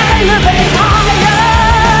 Elevate higher.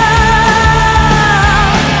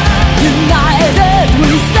 United we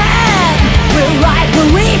stand, we're right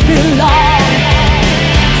where we belong.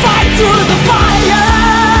 Fight through the fire.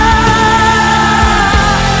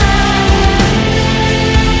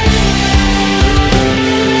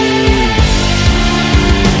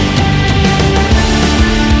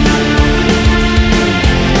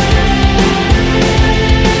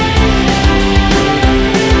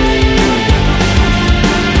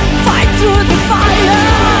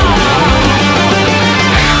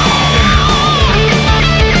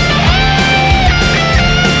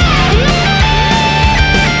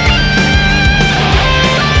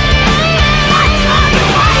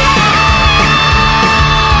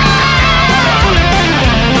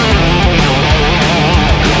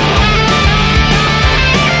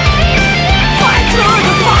 Fight through the fire. Fight through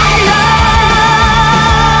the fire.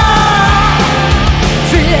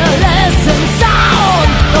 Fearless and sound,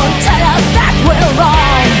 don't tell us that we're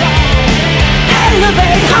wrong.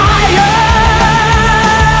 Elevate higher.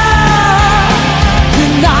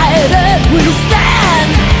 United we stand,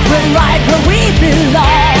 we're right where we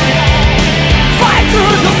belong. Fight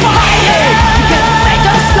through the fire. You can't make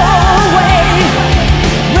us go away.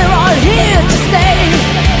 We're all here to stay.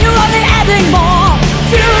 You're only adding more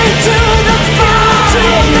fuel to the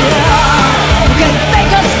fire. You can't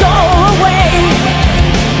make us go away.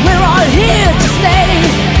 We're all here to stay.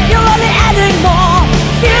 You're only adding more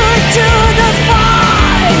fuel to the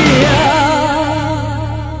fire.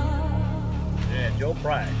 Yeah, Joe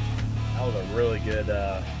Price. That was a really good,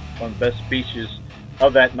 one of the best speeches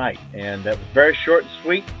of that night. And that was very short and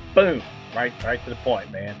sweet. Boom. Right to the point,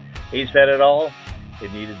 man. He said it all.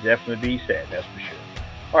 It needed to definitely be said, that's for sure.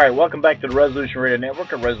 All right, welcome back to the Resolution Radio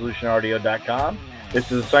Network at ResolutionRadio.com. This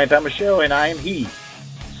is the Sonny Thomas Show, and I am he,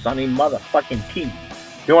 Sonny motherfucking T.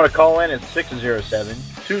 If you want to call in, it's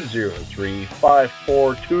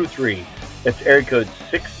 607-203-5423. That's area code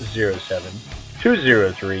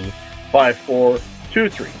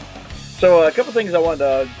 607-203-5423. So a couple things I wanted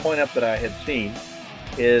to point out that I had seen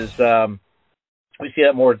is we see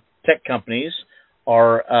that more tech companies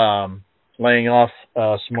are laying off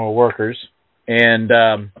some more workers. And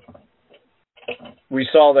we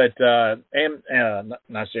saw that,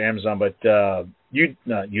 not say Amazon, but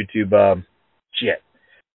YouTube,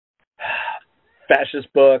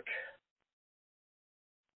 Fascist Book,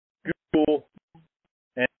 Google,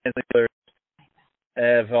 and others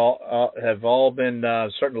have all been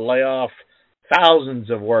starting to lay off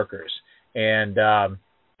thousands of workers. And, I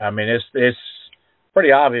mean, it's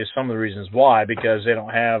pretty obvious some of the reasons why, because they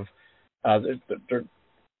don't have,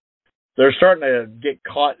 they're starting to get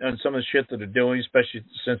caught on some of the shit that they're doing, especially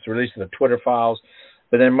since the release of the Twitter files.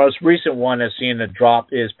 But the most recent one that's seen a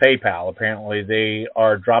drop is PayPal. Apparently, they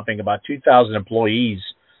are dropping about 2,000 employees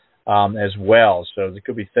as well. So they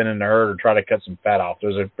could be thinning the herd or try to cut some fat off.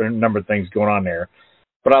 There's a number of things going on there.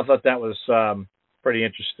 But I thought that was pretty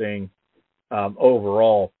interesting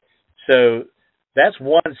overall. So that's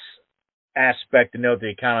one aspect to note the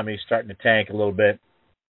economy is starting to tank a little bit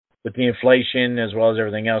with the inflation as well as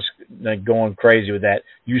everything else going crazy with that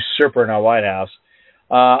usurper in our White House.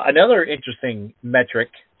 Another interesting metric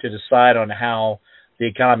to decide on how the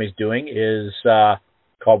economy is doing is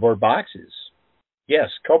cardboard boxes. Yes,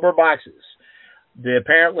 cardboard boxes.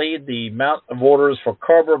 Apparently, the amount of orders for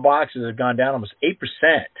cardboard boxes have gone down almost 8%,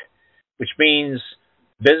 which means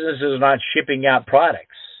businesses are not shipping out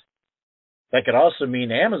products. That could also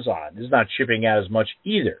mean Amazon is not shipping out as much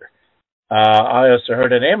either. I also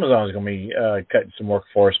heard that Amazon is going to be cutting some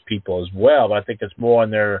workforce people as well, but I think it's more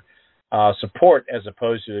on their support as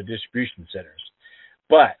opposed to the distribution centers.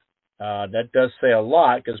 But that does say a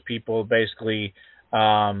lot because people basically,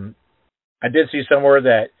 I did see somewhere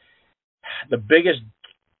that the biggest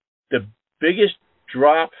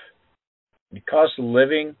drop in the cost of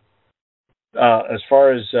living as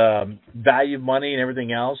far as value of money and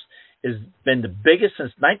everything else has been the biggest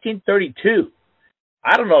since 1932.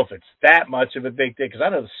 I don't know if it's that much of a big thing because I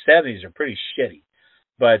know the 70s are pretty shitty.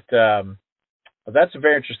 But that's a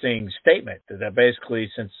very interesting statement that basically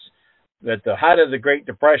since at the height of the Great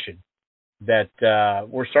Depression that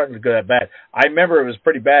we're starting to go that bad. I remember it was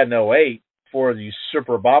pretty bad in 08 before the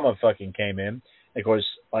Super Obama fucking came in. Of course,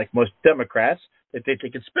 like most Democrats, they think they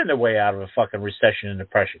can spin their way out of a fucking recession and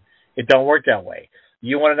depression. It don't work that way.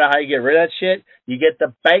 You want to know how you get rid of that shit? You get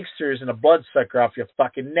the banksters and a bloodsucker off your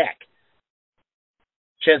fucking neck.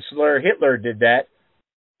 Chancellor Hitler did that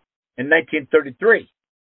in 1933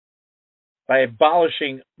 by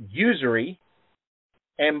abolishing usury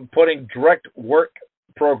and putting direct work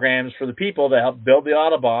programs for the people to help build the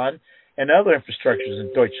Autobahn and other infrastructures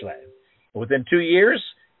in Deutschland. Within 2 years,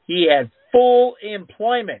 he had full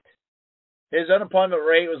employment. His unemployment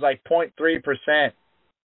rate was like 0.3%,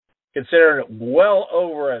 considering well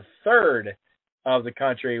over a third of the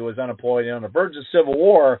country was unemployed and on the verge of civil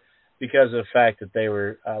war because of the fact that they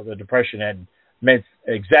were the Depression had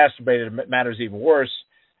exacerbated matters even worse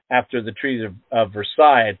after the Treaty of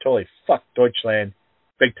Versailles had totally fucked Deutschland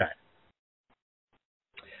big time.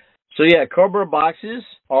 So yeah, cardboard boxes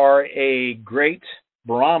are a great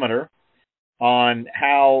barometer on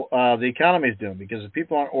how the economy is doing because if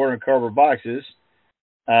people aren't ordering cardboard boxes,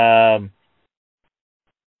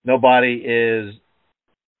 nobody is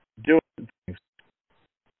doing things.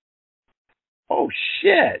 Oh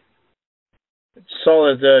shit!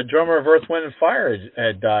 Saw that the drummer of Earth, Wind, and Fire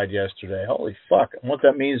had died yesterday. Holy fuck! And what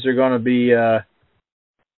that means, they're going to be the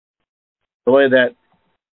way that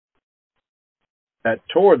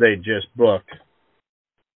tour they just booked.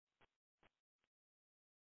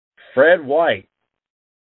 Fred White.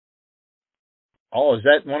 Oh, is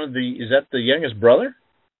that the youngest brother?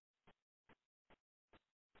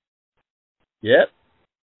 Yep.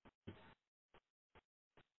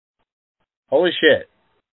 Holy shit.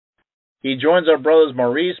 He joins our brothers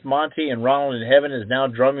Maurice, Monty, and Ronald in heaven and is now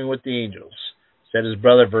drumming with the Angels, said his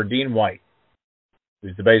brother Verdine White,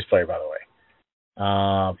 who's the bass player, by the way.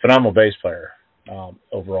 Phenomenal bass player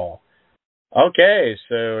overall. Okay,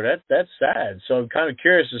 so that's sad. So I'm kind of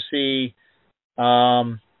curious to see.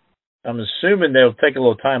 I'm assuming they'll take a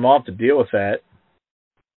little time off to deal with that.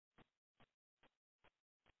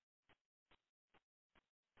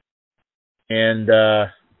 And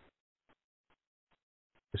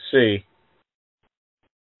let's see.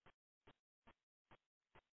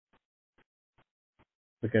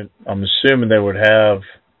 I'm assuming they would have.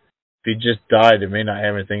 If he just died, they may not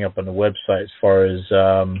have anything up on the website as far as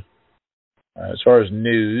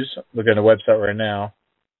news. Look at the website right now.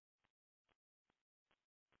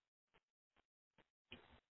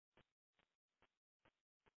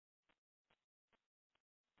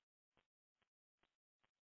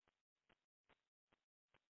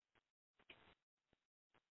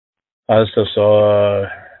 I still saw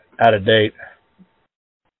out of date.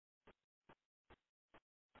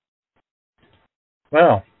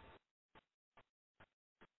 Well,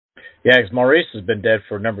 yeah, because Maurice has been dead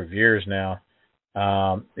for a number of years now.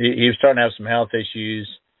 He was starting to have some health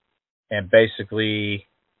issues, and basically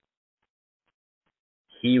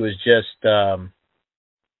he was just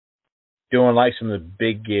doing like some of the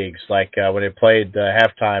big gigs, like when they played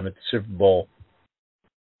halftime at the Super Bowl.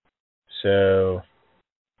 So,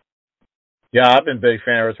 yeah, I've been a big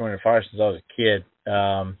fan of Earth, Wind, and Fire since I was a kid.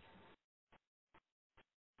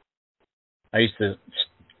 I used to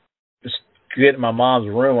just get in my mom's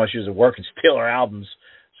room while she was at work and steal her albums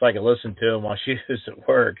so I could listen to them while she was at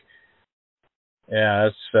work. Yeah,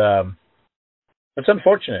 that's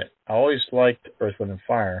unfortunate. I always liked Earth, Wind, and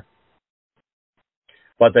Fire.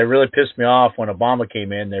 But they really pissed me off when Obama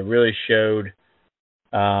came in. They really showed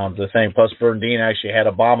the thing. Plus, Verdine actually had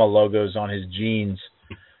Obama logos on his jeans.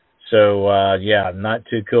 So, yeah, not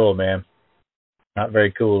too cool, man. Not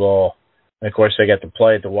very cool at all. And, of course, they got to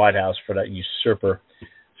play at the White House for that usurper.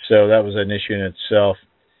 So that was an issue in itself.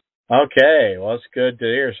 Okay, well, that's good to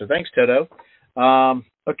hear. So thanks, Toto.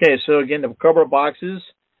 Okay, so again, the cardboard boxes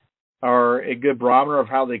are a good barometer of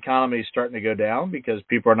how the economy is starting to go down because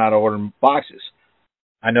people are not ordering boxes.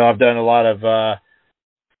 I know I've done a lot of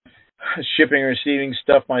shipping and receiving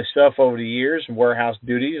stuff myself over the years and warehouse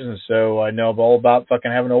duties, and so I know all about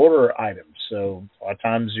fucking having to order items. So a lot of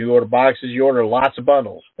times you order boxes, you order lots of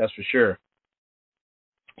bundles, that's for sure.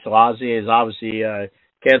 So Ozzy is obviously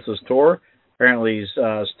canceled his tour. Apparently he's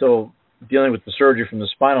still dealing with the surgery from the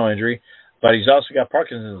spinal injury, but he's also got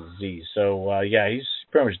Parkinson's disease. So, yeah, he's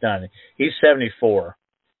pretty much done. He's 74.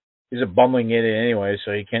 He's a bumbling idiot anyway,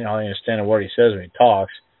 so he can't really understand a word he says when he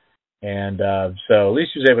talks. And so at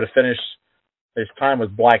least he was able to finish his time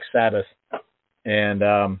with Black Sabbath and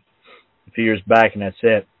a few years back, and that's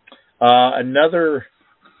it. Another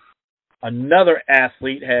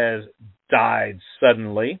athlete has died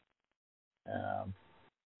suddenly.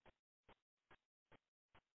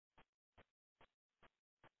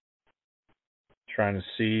 Trying to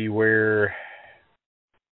see where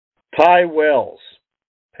Ty Wells.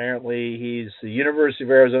 Apparently, he's the University of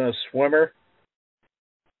Arizona swimmer.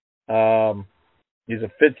 He's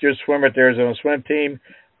a fifth-year swimmer at the Arizona swim team.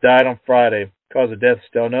 Died on Friday. Cause of death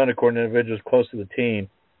still unknown, according to individuals close to the team.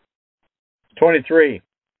 23.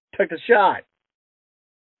 Took the shot.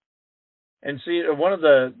 And see, one of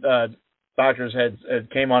the doctors had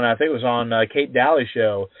came on, I think it was on Kate Dalley's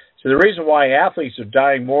show. So the reason why athletes are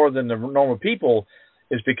dying more than the normal people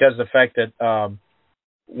is because of the fact that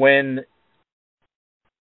when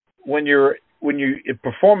you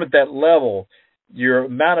perform at that level, your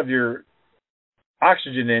amount of your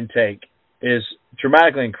oxygen intake is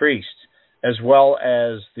dramatically increased, as well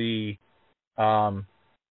as the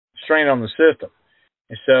strain on the system.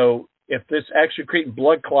 And so if this actually creating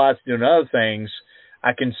blood clots doing other things,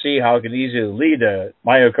 I can see how it could easily lead to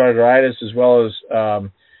myocarditis as well as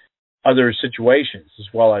other situations, as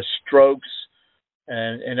well as strokes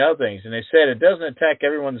and other things. And they said it doesn't attack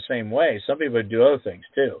everyone the same way. Some people do other things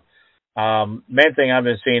too. Main thing I've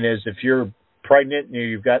been seeing is if you're pregnant and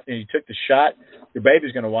you took the shot, your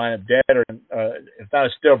baby's going to wind up dead, or if not a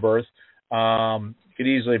stillbirth, you could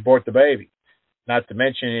easily abort the baby. Not to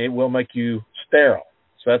mention it will make you sterile.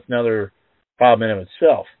 So that's another problem in of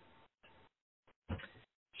itself.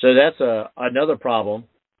 So that's another problem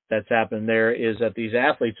that's happened there, is that these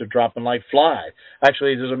athletes are dropping like flies.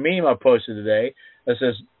 Actually, there's a meme I posted today that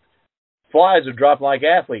says, flies are dropping like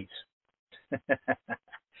athletes.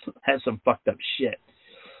 That's some fucked up shit.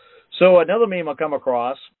 So another meme I come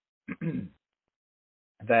across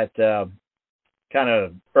that kind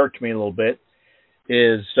of irked me a little bit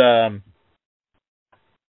is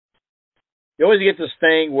you always get this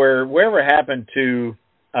thing where whatever happened to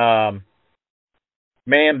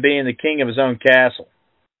man being the king of his own castle.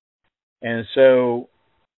 And so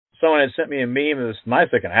someone had sent me a meme of this nice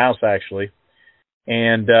looking house, actually.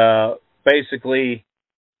 And basically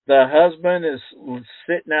the husband is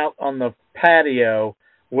sitting out on the patio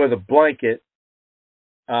with a blanket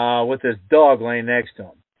with his dog laying next to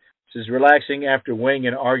him. This is relaxing after winning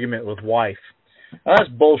an argument with wife. Now, that's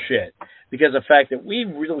bullshit, because of the fact that we've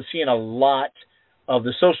really seen a lot of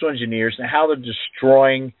the social engineers and how they're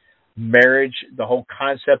destroying marriage, the whole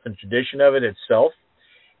concept and tradition of it itself.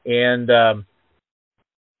 And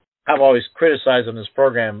I've always criticized on this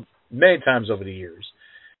program many times over the years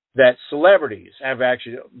that celebrities have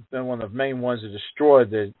actually been one of the main ones to destroy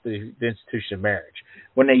the institution of marriage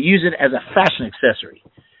when they use it as a fashion accessory.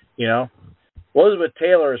 You know, Elizabeth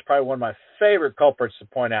Taylor is probably one of my favorite culprits to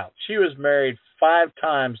point out. She was married 5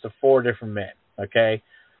 times to 4 different men, okay?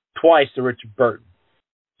 Twice to Richard Burton.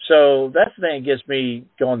 So that's the thing that gets me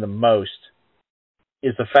going the most,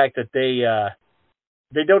 is the fact that they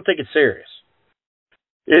don't take it serious.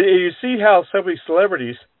 You see how some of these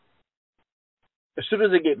celebrities, as soon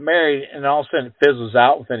as they get married, and all of a sudden it fizzles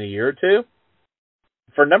out within a year or two,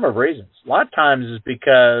 for a number of reasons. A lot of times it's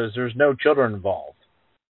because there's no children involved.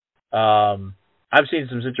 I've seen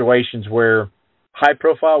some situations where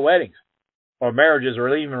high-profile weddings or marriages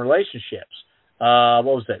or even relationships. What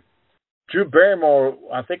was that? Drew Barrymore,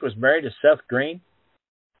 I think, was married to Seth Green.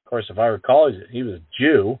 Of course, if I recall, he was a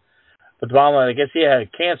Jew. But the bottom line, I guess he had a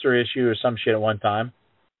cancer issue or some shit at one time.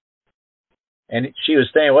 And she was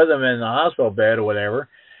staying with him in the hospital bed or whatever.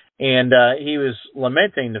 And he was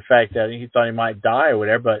lamenting the fact that he thought he might die or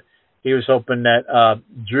whatever, but he was hoping that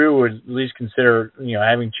Drew would at least consider,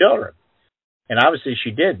 having children. And obviously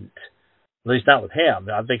she didn't, at least not with him.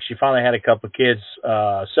 I think she finally had a couple of kids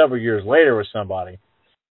several years later with somebody.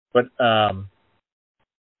 But saw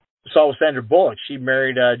with Sandra Bullock, she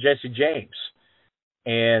married Jesse James,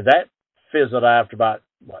 and that fizzled out after about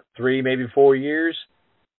 3, maybe 4 years,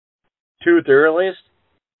 2 at the earliest,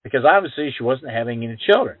 because obviously she wasn't having any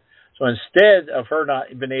children. So instead of her not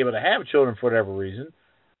being able to have children for whatever reason,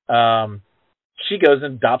 she goes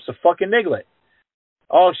and adopts a fucking niglet.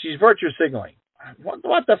 Oh, she's virtue signaling.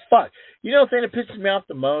 What the fuck? You know the thing that pisses me off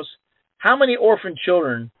the most? How many orphan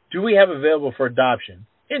children do we have available for adoption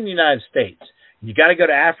in the United States? You got to go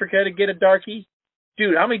to Africa to get a darkie?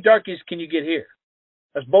 Dude, how many darkies can you get here?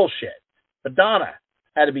 That's bullshit. Madonna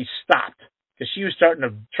had to be stopped because she was trying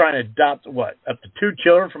to adopt, up to 2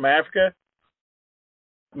 children from Africa?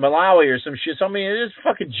 Malawi or some shit. So, I mean, it is a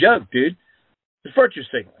fucking joke, dude. It's virtue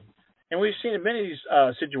signaling. And we've seen in many of these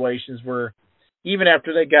situations where even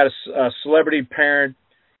after they got a celebrity parent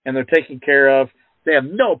and they're taken care of, they have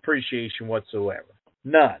no appreciation whatsoever.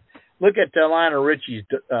 None. Look at Lionel Richie's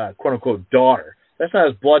quote-unquote daughter. That's not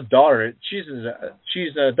his blood daughter. She's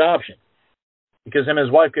an adoption because him and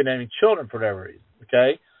his wife couldn't have any children for whatever reason.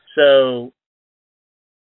 Okay? So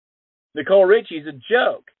Nicole Richie's a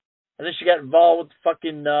joke. And then she got involved with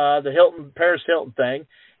fucking the Paris Hilton thing,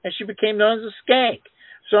 and she became known as a skank.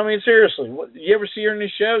 So, I mean, seriously, you ever see her in these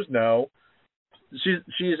shows? No.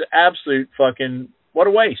 She's absolute fucking, what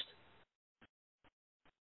a waste.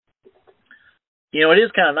 You know, it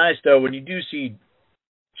is kind of nice, though, when you do see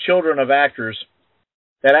children of actors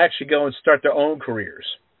that actually go and start their own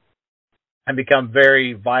careers and become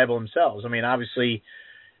very viable themselves. I mean, obviously,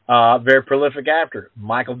 very prolific actor,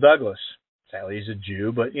 Michael Douglas. Sadly, he's a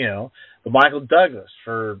Jew, but, but Michael Douglas,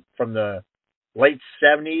 from the late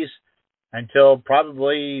 70s until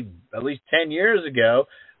probably at least 10 years ago,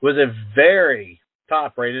 was a very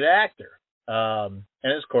top-rated actor. And,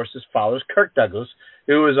 of course, his father is Kirk Douglas,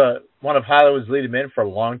 who was one of Hollywood's leading men for a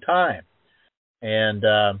long time. And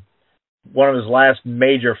one of his last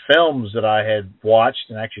major films that I had watched,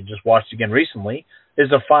 and actually just watched again recently, is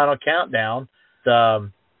The Final Countdown,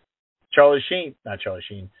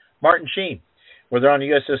 Martin Sheen, where they're on the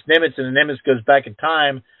USS Nimitz, and the Nimitz goes back in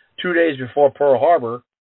time 2 days before Pearl Harbor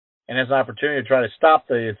and has an opportunity to try to stop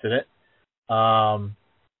the incident. And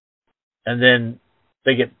then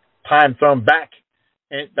they get time thrown back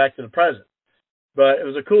to the present. But it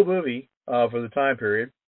was a cool movie for the time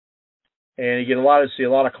period. And you get see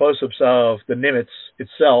a lot of close-ups of the Nimitz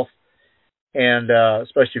itself, and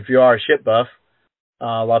especially if you are a ship buff.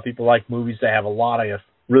 A lot of people like movies that have a lot of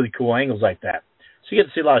really cool angles like that. So you get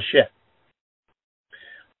to see a lot of shit.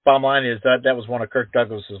 Bottom line is that was one of Kirk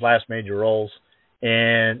Douglas's last major roles,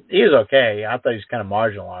 and he was okay. I thought he was kind of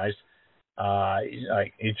marginalized.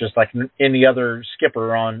 He's just like any other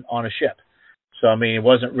skipper on a ship. So I mean, it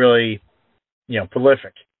wasn't really,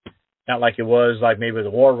 prolific. Not like it was like maybe the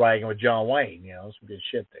War Wagon with John Wayne. Some good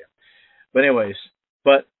shit there. But anyways,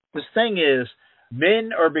 this thing is,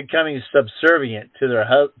 men are becoming subservient to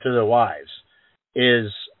their wives.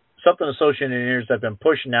 Is something associated in years that have been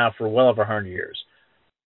pushing now for well over 100 years.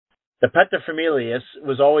 The paterfamilias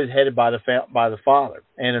was always headed by the father,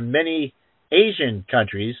 and in many Asian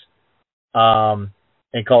countries and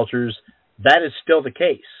cultures, that is still the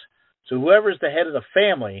case. So whoever is the head of the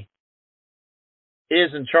family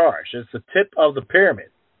is in charge. It's the tip of the pyramid.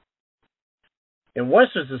 In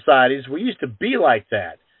Western societies, we used to be like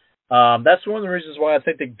that. That's one of the reasons why I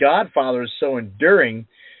think The Godfather is so enduring,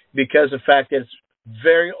 because of the fact that it's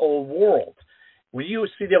very old world. When you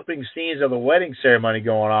see the opening scenes of the wedding ceremony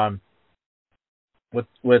going on with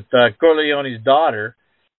Corleone's daughter,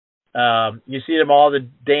 you see them all the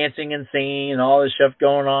dancing and singing and all this stuff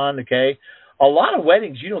going on. Okay, a lot of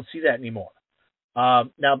weddings you don't see that anymore.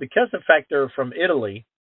 Now, because of the fact they're from Italy,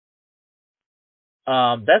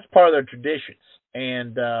 that's part of their traditions,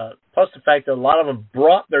 and plus the fact that a lot of them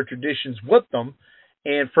brought their traditions with them,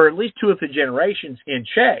 and for at least 2 or 3 generations in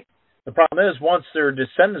check. The problem is, once their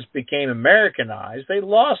descendants became Americanized, they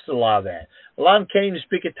lost a lot of that. A lot of them can't even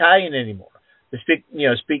speak Italian anymore. They speak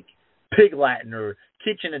Pig Latin or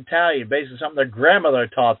Kitchen Italian, based on something their grandmother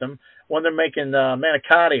taught them when they're making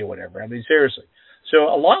manicotti or whatever. I mean, seriously. So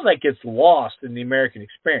a lot of that gets lost in the American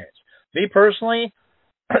experience. Me personally,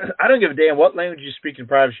 I don't give a damn what language you speak in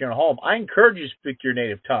privacy in your home. I encourage you to speak your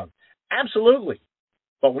native tongue. Absolutely.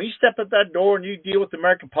 But when you step at that door and you deal with the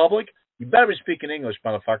American public, you better be speaking English,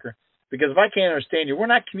 motherfucker. Because if I can't understand you, we're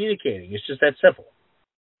not communicating. It's just that simple.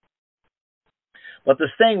 But this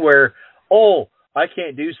thing where, I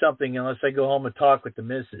can't do something unless I go home and talk with the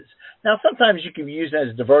missus. Now, sometimes you can use that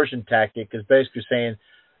as a diversion tactic, is basically saying,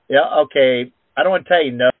 okay, I don't want to tell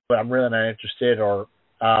you no, but I'm really not interested, or,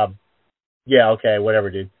 okay, whatever,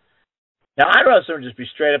 dude. Now, I'd rather someone just be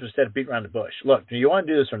straight up instead of beating around the bush. Look, do you want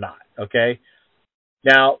to do this or not? Okay?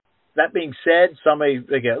 Now, that being said,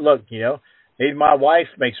 they get, look, maybe my wife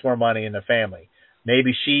makes more money in the family.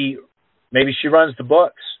 Maybe she runs the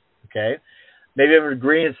books. Okay? Maybe have an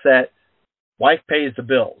agreement that wife pays the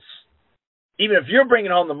bills. Even if you're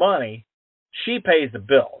bringing home the money, she pays the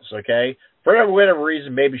bills. Okay? For whatever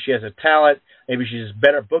reason, maybe she has a talent. Maybe she's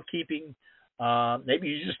better at bookkeeping. Maybe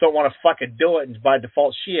you just don't want to fucking do it, and by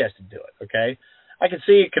default, she has to do it. Okay? I can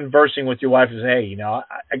see you conversing with your wife and say, hey,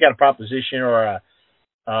 I got a proposition or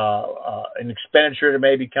an expenditure that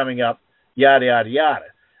may be coming up, yada, yada, yada.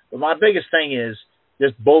 But my biggest thing is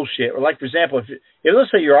this bullshit. Or like, for example, if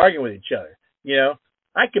let's say you're arguing with each other,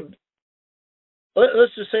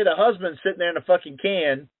 let's just say the husband's sitting there in a fucking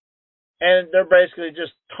can, and they're basically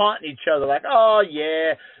just taunting each other like, oh,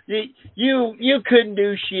 yeah, you couldn't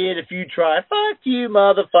do shit if you tried. Fuck you,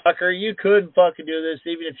 motherfucker. You couldn't fucking do this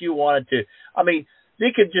even if you wanted to. I mean,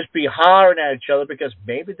 they could just be hollering at each other because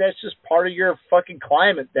maybe that's just part of your fucking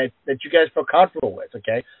climate that you guys feel comfortable with,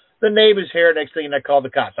 okay? The neighbors here, next thing they call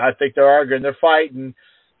the cops. I think they're arguing, they're fighting.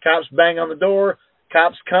 Cops bang on the door.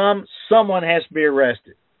 Cops come. Someone has to be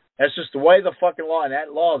arrested. That's just the way the fucking law, and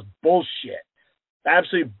that law is bullshit.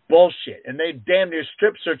 Absolute bullshit. And they damn near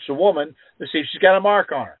strip search a woman to see if she's got a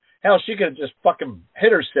mark on her. Hell, she could have just fucking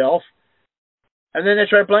hit herself, and then they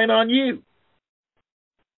try to blame it on you.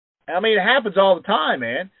 I mean, it happens all the time,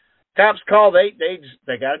 man. Cops call, they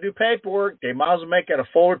got to do paperwork. They might as well make it a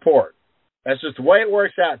full report. That's just the way it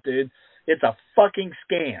works out, dude. It's a fucking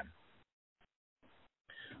scam.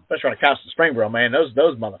 Especially when it comes to Springboro, man.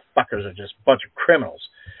 Those motherfuckers are just a bunch of criminals.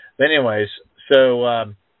 But anyways,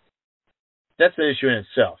 so that's the issue in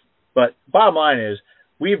itself. But bottom line is,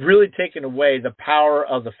 we've really taken away the power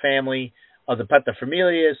of the family, of the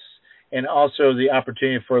paterfamilias, and also the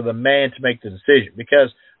opportunity for the man to make the decision.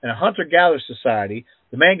 Because in a hunter-gatherer society,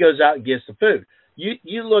 the man goes out and gets the food.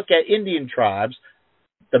 You look at Indian tribes,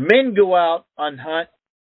 the men go out on hunt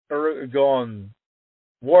or go on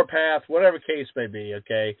warpath, whatever case may be,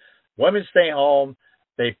 okay? Women stay home.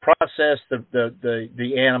 They process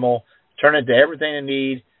the animal, turn it to everything they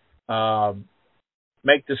need,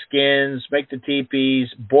 make the skins, make the teepees,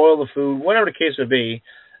 boil the food, whatever the case may be.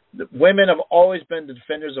 The women have always been the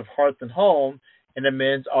defenders of hearth and home, and the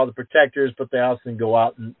men's are the protectors, but they often go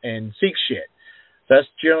out and seek shit. So that's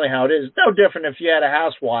generally how it is. It's no different if you had a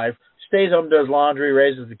housewife, stays home, does laundry,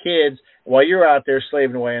 raises the kids, while you're out there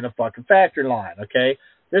slaving away in the fucking factory line, okay?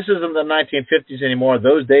 This isn't the 1950s anymore.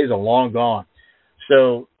 Those days are long gone.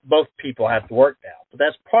 So both people have to work now. But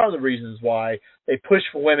that's part of the reasons why they push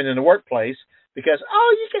for women in the workplace, because,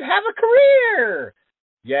 oh, you can have a career.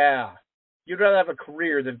 Yeah. You'd rather have a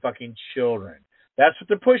career than fucking children. That's what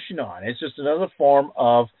they're pushing on. It's just another form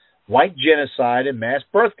of white genocide and mass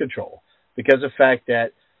birth control, because of the fact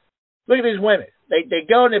that, look at these women. They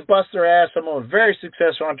go and they bust their ass. Some of them are very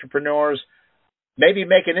successful entrepreneurs, maybe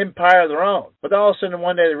make an empire of their own. But all of a sudden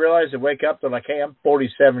one day they realize, they wake up, they're like, hey, I'm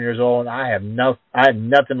 47 years old and I have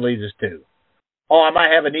nothing to leave this to. Oh, I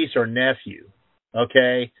might have a niece or a nephew.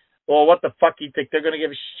 Okay? Well, what the fuck do you think? They're going to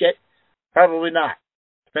give a shit? Probably not.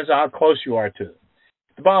 Depends on how close you are to them.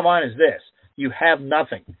 The bottom line is this. You have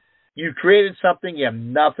nothing. You created something, you have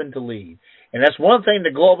nothing to leave. And that's one thing the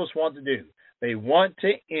globalists want to do. They want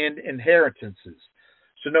to end inheritances.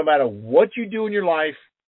 So no matter what you do in your life,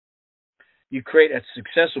 you create a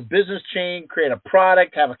successful business chain, create a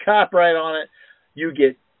product, have a copyright on it,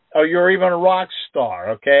 you're even a rock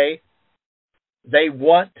star, okay? They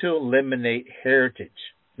want to eliminate inheritance.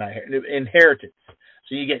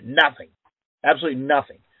 So you get nothing. Absolutely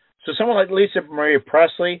nothing. So someone like Lisa Maria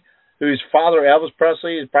Presley, whose father, Elvis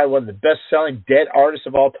Presley, is probably one of the best-selling dead artists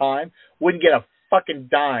of all time, wouldn't get a fucking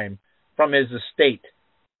dime from his estate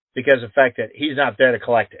because of the fact that he's not there to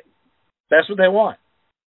collect it. That's what they want.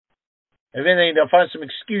 If anything, they'll find some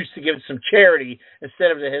excuse to give it some charity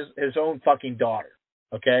instead of his own fucking daughter.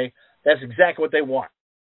 Okay? That's exactly what they want.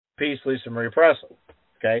 Peace, Lisa Maria Presley.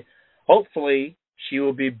 Okay? Hopefully, she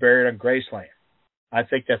will be buried on Graceland. I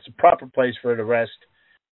think that's the proper place for her to rest.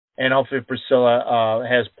 And hopefully Priscilla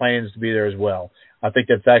has plans to be there as well. I think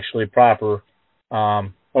that's actually proper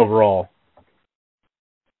overall.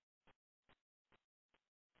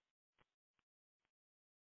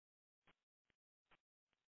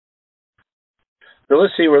 So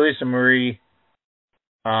let's see where Lisa Marie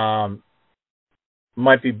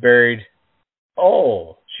might be buried.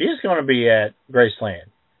 Oh, she's going to be at Graceland.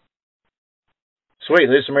 Sweet.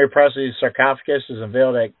 Lisa Marie Presley's sarcophagus is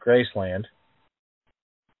unveiled at Graceland.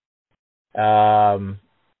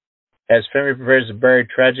 As family prepares to bury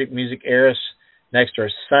tragic music heiress next to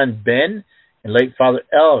her son Ben and late father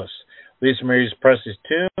Elvis. Lisa Marie Presley's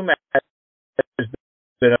tomb has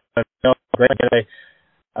been today.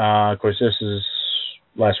 Of course, this is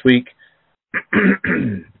last week.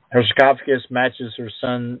 Her sarcophagus matches her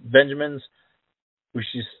son Benjamin's, who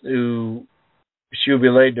she will be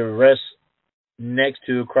laid to rest next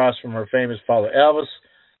to across from her famous father Elvis.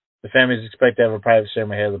 The family is expected to have a private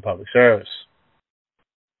ceremony ahead of the public service.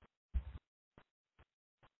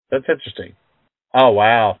 That's interesting. Oh,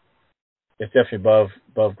 wow. It's definitely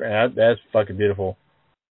above ground. That's fucking beautiful.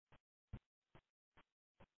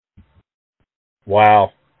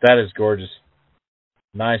 Wow. That is gorgeous.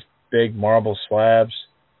 Nice big marble slabs.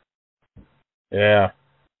 Yeah.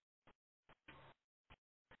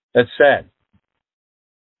 That's sad.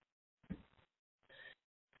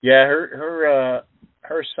 Yeah, her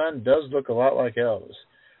son does look a lot like Elvis.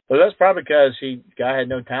 But that's probably because guy had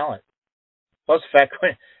no talent. Plus the fact,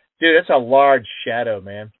 dude, that's a large shadow,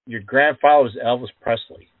 man. Your grandfather was Elvis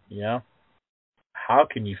Presley, you know? How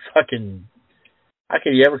can you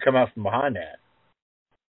ever come out from behind that?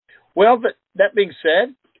 Well, but that being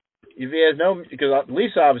said, if he has because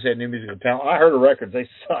Lisa obviously had no musical talent. I heard her records, they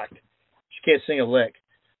sucked. She can't sing a lick.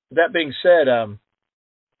 But that being said,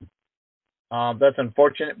 that's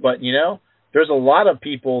unfortunate, but there's a lot of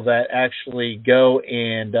people that actually go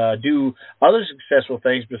and do other successful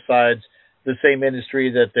things besides the same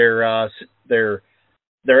industry that their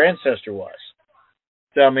ancestor was.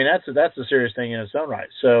 So I mean that's a serious thing in its own right.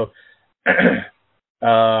 So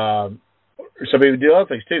some people do other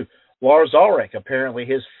things too. Lars Ulrich, apparently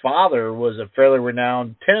his father was a fairly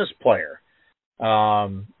renowned tennis player.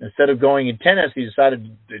 Instead of going in tennis, he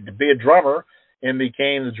decided to be a drummer and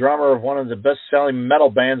became the drummer of one of the best-selling metal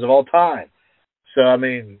bands of all time. So, I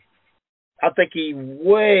mean, I think he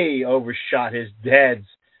way overshot his dad's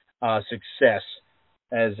success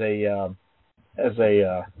as a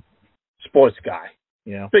sports guy.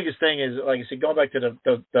 Biggest thing is, like I said, going back to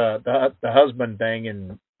the husband thing,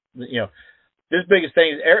 and this biggest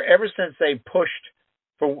thing is ever since they pushed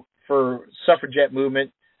for suffragette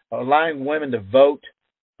movement, allowing women to vote,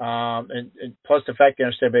 and plus the fact they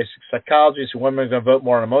understand basic psychology, so women are going to vote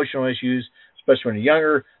more on emotional issues, especially when they're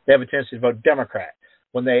younger. They have a tendency to vote Democrat.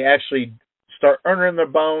 When they actually start earning their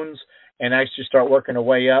bones and actually start working their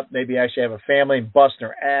way up, maybe actually have a family and busting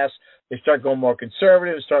their ass, they start going more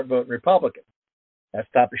conservative and start voting Republican. That's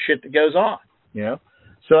the type of shit that goes on,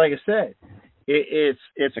 So like I said,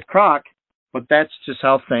 it's a crock, but that's just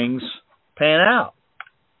how things pan out.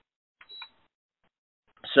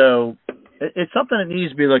 So it's something that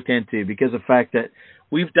needs to be looked into because of the fact that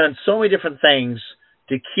we've done so many different things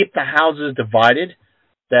to keep the houses divided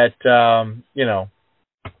that,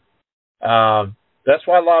 that's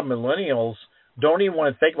why a lot of millennials don't even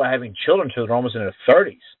want to think about having children until they're almost in their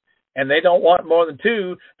 30s. And they don't want more than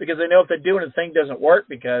two because they know if they do and the thing doesn't work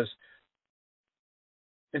because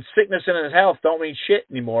sickness and health don't mean shit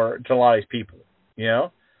anymore to a lot of these people,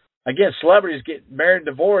 Again, celebrities get married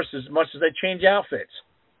and divorced as much as they change outfits.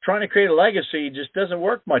 Trying to create a legacy just doesn't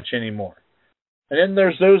work much anymore. And then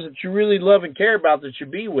there's those that you really love and care about that you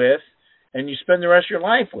be with and you spend the rest of your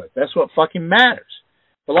life with. That's what fucking matters.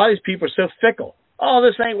 But a lot of these people are so fickle. Oh,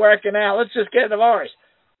 this ain't working out. Let's just get a divorce.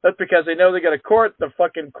 That's because they know they got a court. The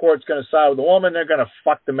fucking court's going to side with the woman. They're going to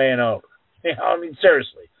fuck the man over. I mean,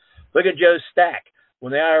 seriously. Look at Joe Stack.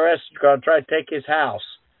 When the IRS was going to try to take his house,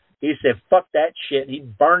 he said, fuck that shit. He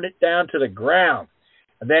burned it down to the ground.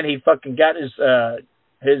 And then he fucking got his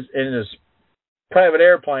private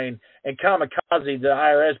airplane and kamikaze the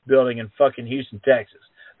IRS building in fucking Houston, Texas.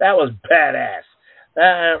 That was badass.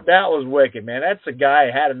 That was wicked, man. That's a guy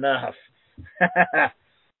who had enough.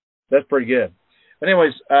 That's pretty good. But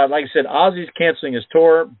anyways, like I said, Ozzy's canceling his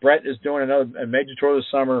tour. Brett is doing a major tour this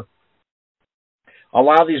summer. A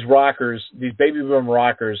lot of these rockers, these baby boom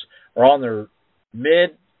rockers, are on their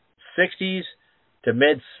mid-60s to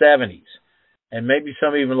mid-70s, and maybe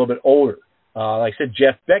some even a little bit older. Like I said,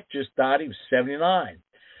 Jeff Beck just died. He was 79.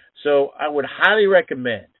 So I would highly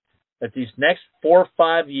recommend that these next 4 or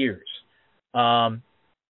 5 years,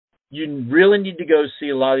 you really need to go see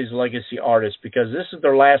a lot of these legacy artists because this is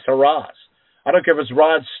their last hurrahs. I don't care if it's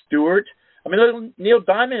Rod Stewart. I mean, Neil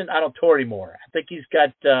Diamond, I don't tour anymore. I think he's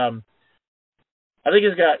got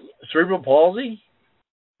cerebral palsy,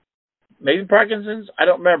 maybe Parkinson's. I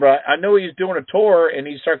don't remember. I know he was doing a tour, and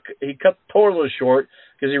he cut the tour a little short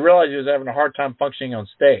because he realized he was having a hard time functioning on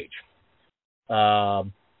stage. I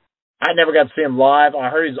never got to see him live. I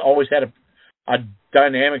heard he's always had a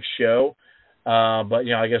dynamic show, but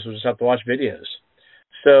I guess we'll just have to watch videos.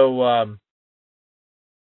 So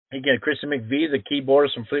again, Christian McVie, the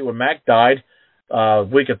keyboardist from Fleetwood Mac, died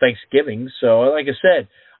week of Thanksgiving. So like I said,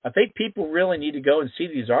 I think people really need to go and see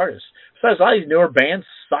these artists. Besides, a lot of these newer bands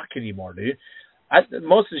suck anymore, dude.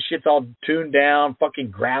 Most of the shit's all tuned down, fucking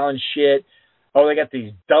growling shit. Oh, they got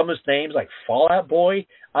these dumbest names like Fall Out Boy.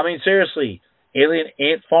 I mean, seriously, Alien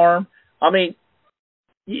Ant Farm. I mean,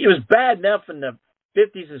 it was bad enough in the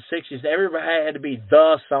 50s and 60s. Everybody had to be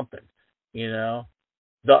the something, you know.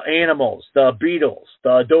 The Animals, the Beatles,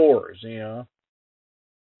 the Doors, you know.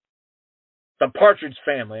 The Partridge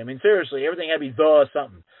Family. I mean, seriously, everything had to be the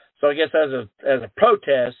something. So I guess as a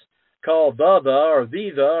protest, called the or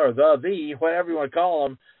the, whatever you want to call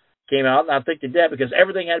them, came out, and I think they did because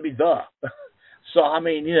everything had to be the. So I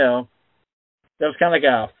mean, you know, that was kind of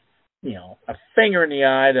like a finger in the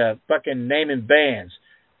eye to fucking naming bands.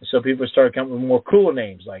 And so people started coming with more cooler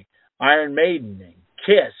names like Iron Maiden and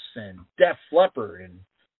Kiss and Def Leppard and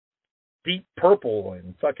Deep Purple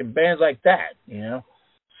and fucking bands like that, you know.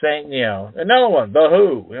 Saying, you know, another one, The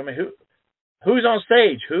Who. I mean, who's on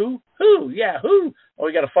stage? Who? Yeah, who? Oh,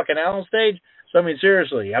 we got a fucking Al on stage? So, I mean,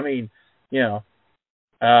 seriously, I mean, you know,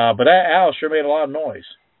 but Al sure made a lot of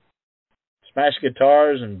noise. Smashing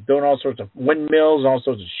guitars and doing all sorts of windmills and all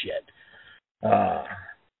sorts of shit.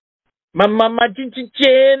 My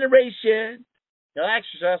generation. Now,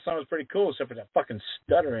 actually, that song was pretty cool, except for that fucking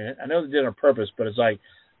stutter in it. I know they did it on purpose, but it's like,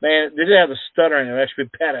 man, they did have the stutter in it. It was actually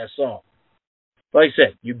a badass song. Like I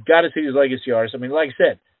said, you've got to see these legacy artists. I mean, like I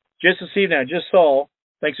said, just this evening, I just saw,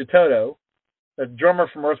 thanks to Toto, the drummer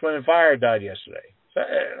from Earth, Wind & Fire died yesterday. So,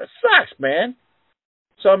 it sucks, man.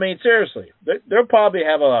 So, I mean, seriously, they'll probably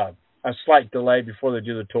have a slight delay before they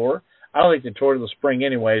do the tour. I don't think they tour till the spring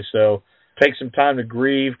anyway, so take some time to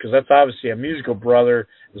grieve, because that's obviously a musical brother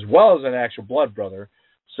as well as an actual blood brother.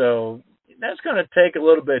 So that's going to take a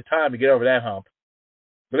little bit of time to get over that hump.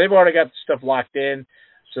 But they've already got the stuff locked in,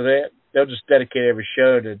 so they'll just dedicate every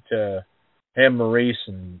show to him, Maurice,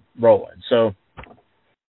 and Roland. So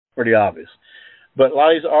pretty obvious. But a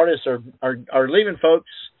lot of these artists are leaving, folks.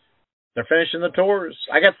 They're finishing the tours.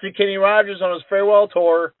 I got to see Kenny Rogers on his farewell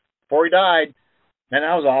tour before he died. Man,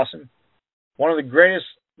 that was awesome. One of the greatest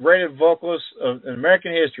rated vocalists in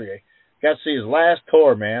American history. Got to see his last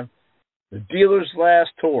tour, man. The Dealer's last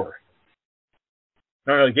tour.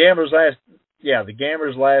 No, the Gambler's last. Yeah, the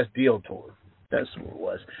Gambler's last deal tour. That's what it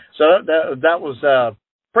was. So that was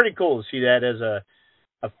pretty cool to see that as a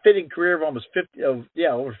fitting career of almost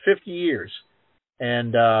over 50 years.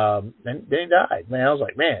 And then he died. Man, I was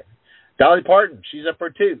like, man, Dolly Parton, she's up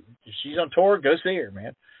there too. If she's on tour, go see her,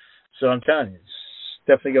 man. So I'm telling you, it's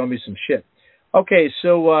definitely going to be some shit. Okay,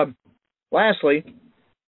 so lastly,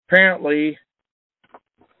 apparently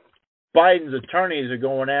Biden's attorneys are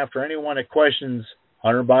going after anyone that questions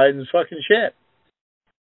Hunter Biden's fucking shit.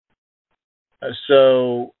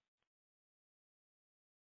 So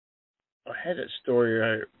I had that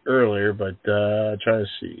story earlier, but try to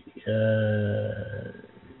see.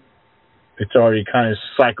 It's already kind of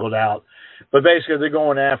cycled out. But basically, they're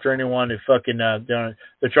going after anyone who fucking,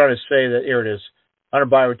 they're trying to say that, here it is, Hunter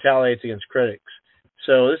Biden retaliates against critics.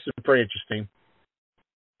 So this is pretty interesting.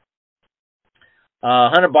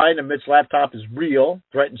 Hunter Biden admits laptop is real,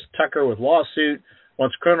 threatens Tucker with lawsuit,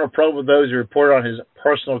 wants criminal probe of those who report on his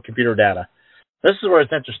personal computer data. This is where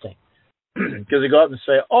it's interesting. Because they go up and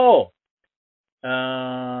say,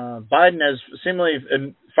 Biden has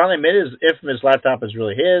seemingly finally admitted his infamous laptop is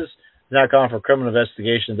really his. He's now calling for a criminal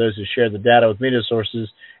investigation of those who shared the data with media sources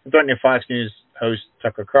and threatening Fox News host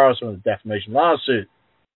Tucker Carlson with a defamation lawsuit.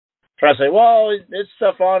 Try to say, well, it's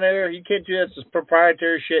stuff on there. You can't do that. It's just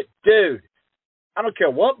proprietary shit. Dude, I don't care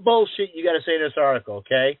what bullshit you got to say in this article,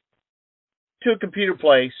 okay? To a computer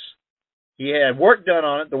place. He had work done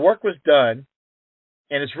on it. The work was done.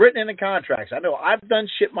 And it's written in the contracts. I know I've done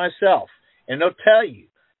shit myself. And they'll tell you,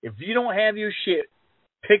 if you don't have your shit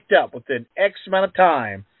picked up within X amount of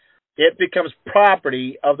time, it becomes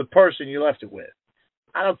property of the person you left it with.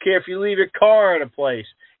 I don't care if you leave your car at a place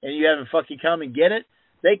and you haven't fucking come and get it.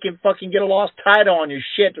 They can fucking get a lost title on your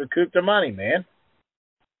shit to recoup their money, man.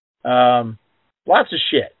 Lots of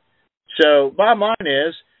shit. So, bottom line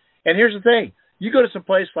is, and here's the thing. You go to some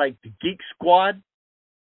place like the Geek Squad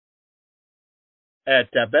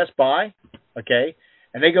at Best Buy, okay,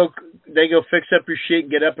 and they go fix up your shit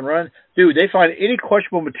and get up and run. Dude, they find any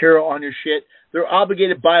questionable material on your shit, they're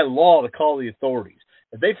obligated by law to call the authorities.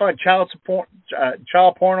 If they find child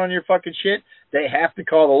porn on your fucking shit, they have to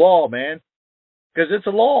call the law, man, because it's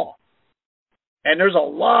a law. And there's a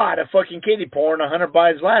lot of fucking kiddie porn on Hunter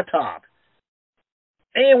Biden's laptop,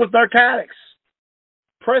 and with narcotics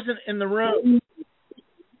present in the room.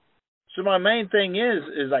 So my main thing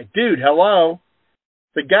is like, dude, hello,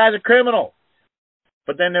 the guy's a criminal.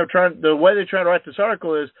 But then the way they're trying to write this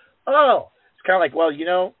article is, kind of like, well,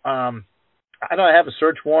 I don't have a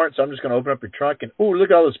search warrant, so I'm just going to open up your trunk and, ooh,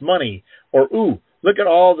 look at all this money. Or, ooh, look at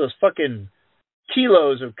all this fucking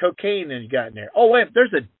kilos of cocaine that you got in there. Oh, wait,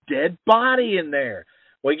 there's a dead body in there.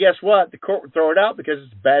 Well, guess what? The court would throw it out because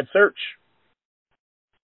it's a bad search.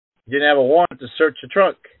 You didn't have a warrant to search the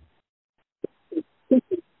trunk.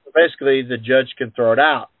 Basically, the judge can throw it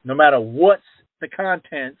out, no matter what's the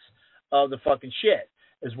contents of the fucking shit,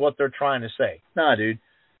 is what they're trying to say. Nah, dude.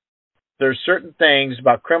 There's certain things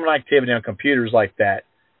about criminal activity on computers like that.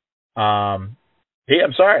 I'm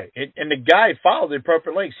sorry. And the guy followed the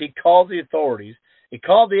appropriate links. He called the authorities. He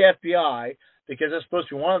called the FBI, because that's supposed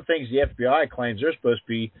to be one of the things the FBI claims they're supposed to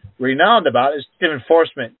be renowned about is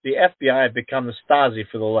enforcement. The FBI have become the Stasi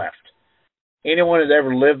for the left. Anyone who's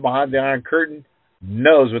ever lived behind the Iron Curtain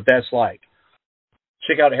knows what that's like.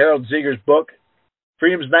 Check out Harold Zieger's book,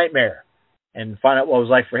 Freedom's Nightmare, and find out what it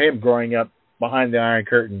was like for him growing up behind the Iron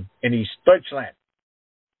Curtain in East Deutschland.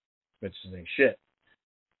 Interesting shit.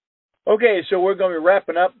 Okay, so we're going to be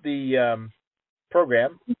wrapping up the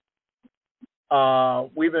program.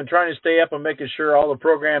 We've been trying to stay up and making sure all the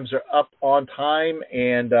programs are up on time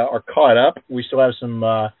and are caught up. We still have some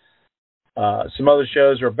other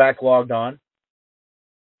shows are backlogged on.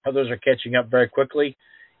 Others are catching up very quickly,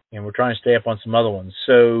 and we're trying to stay up on some other ones.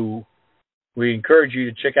 So we encourage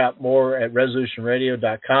you to check out more at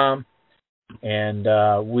resolutionradio.com. And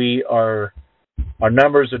our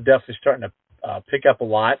numbers are definitely starting to pick up a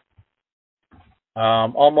lot.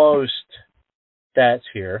 Almost stats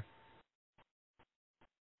here.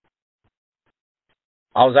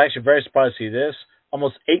 I was actually very surprised to see this.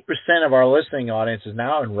 Almost 8% of our listening audience is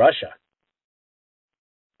now in Russia.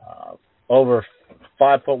 Over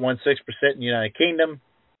 5.16% in the United Kingdom.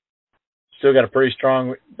 Still got a pretty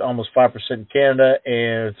strong, almost 5% in Canada,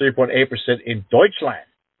 and 3.8% in Deutschland.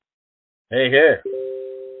 Hey, here.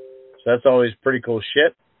 So that's always pretty cool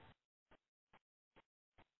shit.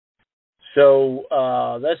 So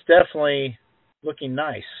that's definitely looking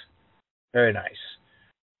nice. Very nice.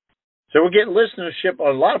 So we're getting listenership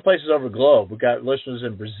on a lot of places over the globe. We've got listeners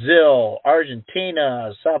in Brazil,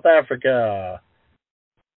 Argentina, South Africa,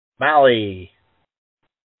 Mali,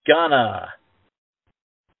 Ghana,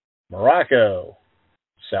 Morocco,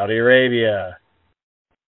 Saudi Arabia,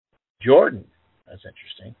 Jordan. That's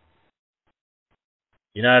interesting.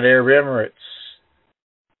 United Arab Emirates,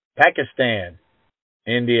 Pakistan,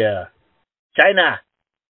 India, China,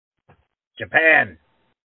 Japan.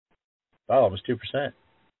 Oh, almost 2%.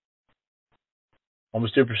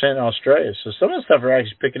 Almost 2% in Australia. So some of the stuff are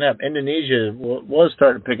actually picking up. Indonesia was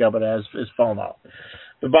starting to pick up, but it's fallen off.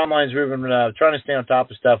 The bottom line is we've been trying to stay on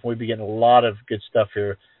top of stuff, and we've been getting a lot of good stuff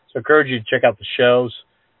here. So I encourage you to check out the shows,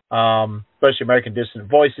 especially American Dissident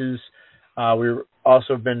Voices.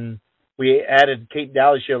 We added Kate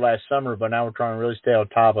Dowley's show last summer, but now we're trying to really stay on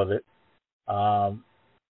top of it. Her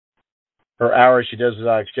hour she does with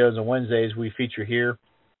Alex Jones on Wednesdays, we feature here.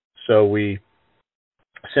 So we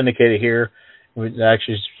syndicate it here. We're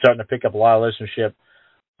actually starting to pick up a lot of listenership.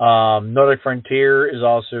 Nordic Frontier is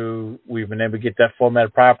also, we've been able to get that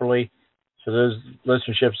formatted properly. So those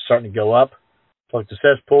listenerships are starting to go up. Like the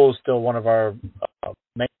Cesspool is still one of our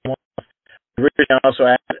main ones. We also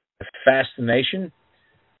added Fascination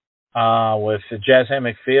with Jazz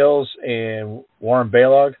Hammock Fields and Warren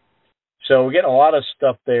Balog. So we're getting a lot of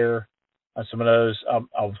stuff there on some of those.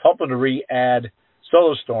 I was hoping to re-add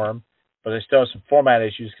Solo Storm, but they still have some format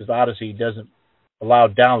issues because Odyssey doesn't allow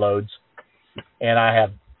downloads. And I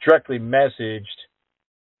have directly messaged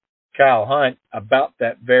Kyle Hunt about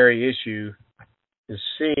that very issue to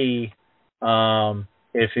see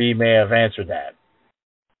if he may have answered that.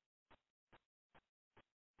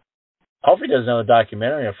 Hopefully he does another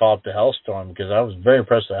documentary and follow up to Hellstorm, because I was very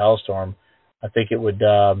impressed with Hellstorm. I think it would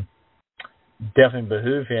definitely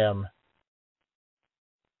behoove him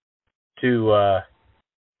to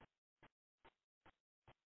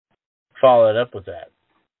follow it up with that.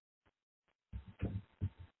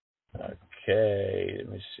 Okay, let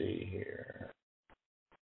me see here.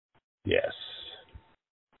 Yes.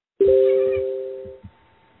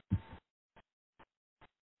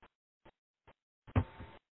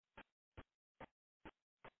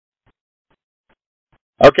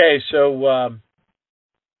 Okay, so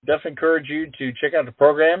definitely encourage you to check out the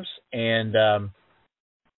programs and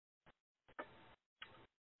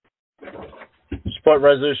support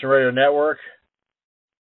Resolution Radio Network.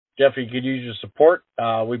 Definitely could use your support.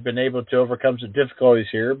 We've been able to overcome some difficulties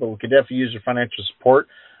here, but we could definitely use your financial support.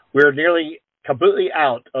 We're nearly completely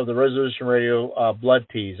out of the Resolution Radio blood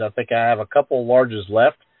teas. I think I have a couple larges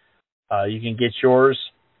left. You can get yours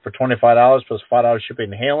for $25 plus $5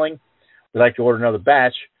 shipping and handling. We'd like to order another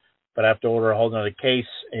batch. but I have to order a whole nother case,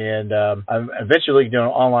 and I'm eventually doing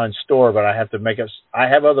an online store, but I have to make up. I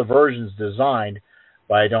have other versions designed,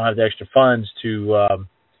 but I don't have the extra funds to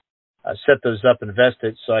set those up and invest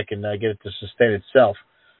it so I can get it to sustain itself.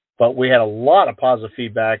 But we had a lot of positive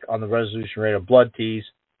feedback on the Resolution Radio blood teas,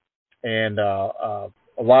 and a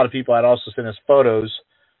lot of people had also sent us photos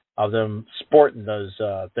of them sporting those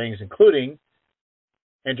things, including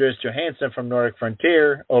Andreas Johansson from Nordic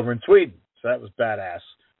Frontier over in Sweden. So that was badass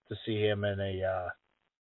to see him in a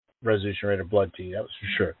Resolution Radio blood tea. That was for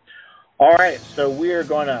sure. All right, so we are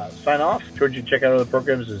going to sign off. Encourage you to check out other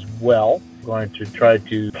programs as well. We're going to try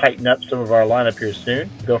to tighten up some of our lineup here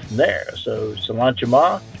soon. Go from there. So, Salant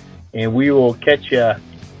Jama, and we will catch you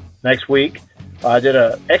next week. I did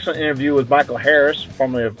an excellent interview with Michael Harris,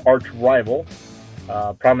 formerly of Arch Rival,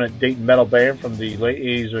 prominent Dayton metal band from the late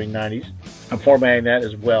 80s, early 90s. I'm formatting that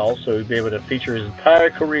as well, so we'll be able to feature his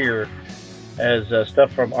entire career as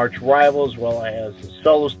stuff from Arch Rival, as well as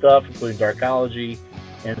solo stuff, including Darkology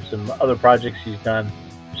and some other projects he's done.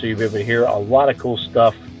 So you'll be able to hear a lot of cool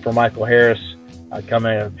stuff from Michael Harris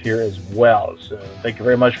coming up here as well. So thank you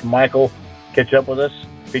very much for Michael. Catch up with us,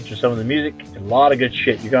 feature some of the music, and a lot of good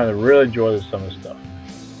shit. You're going to really enjoy some of the stuff.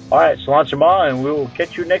 All right, Salant Shema, and we will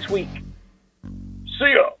catch you next week.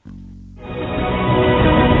 See ya!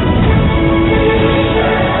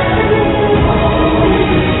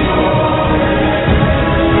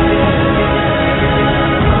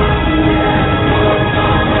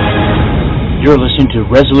 You're listening to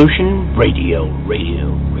Resolution Radio.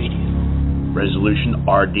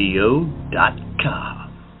 ResolutionRDO.com.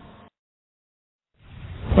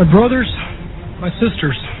 My brothers, my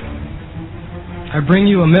sisters, I bring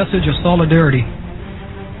you a message of solidarity,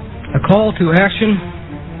 a call to action,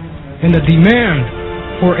 and a demand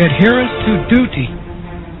for adherence to duty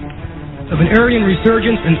of an Aryan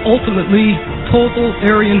resurgence and ultimately total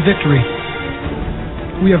Aryan victory.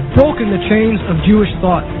 We have broken the chains of Jewish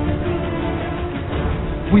thought.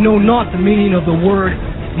 We know not the meaning of the word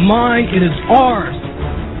mine, it is ours.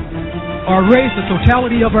 Our race, the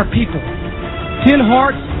totality of our people. 10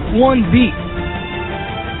 hearts, 1 beat.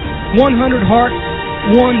 100 hearts,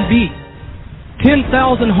 1 beat. 10,000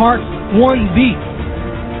 hearts, 1 beat.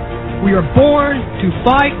 We are born to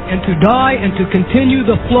fight and to die and to continue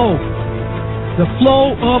the flow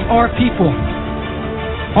of our people.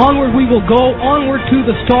 Onward we will go, onward to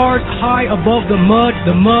the stars, high above the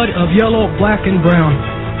mud of yellow, black, and brown.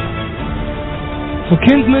 For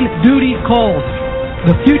kinsman, duty calls.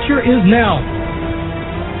 The future is now.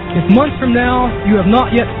 If months from now you have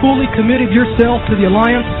not yet fully committed yourself to the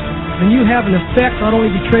alliance, then you have in effect not only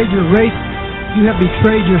betrayed your race, you have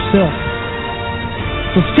betrayed yourself.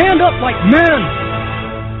 So stand up like men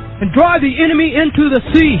and drive the enemy into the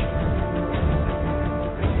sea.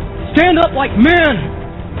 Stand up like men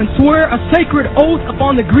and swear a sacred oath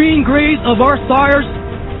upon the green graves of our sires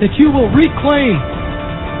that you will reclaim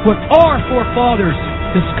what our forefathers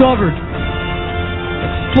discovered,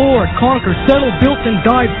 explored, conquered, settled, built, and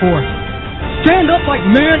died for. Stand up like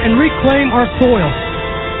men and reclaim our soil.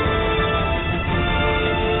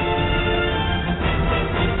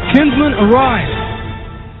 Kinsmen, arise.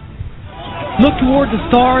 Look toward the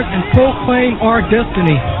stars and proclaim our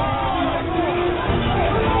destiny.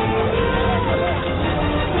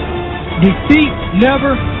 Defeat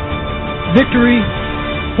never, victory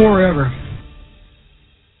forever.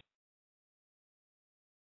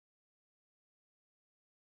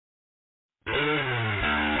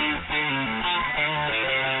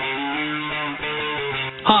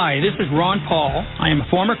 Hi, this is Ron Paul. I am a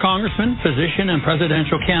former congressman, physician, and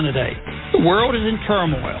presidential candidate. The world is in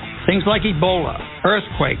turmoil. Things like Ebola,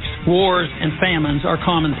 earthquakes, wars, and famines are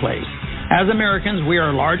commonplace. As Americans, we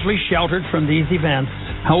are largely sheltered from these events.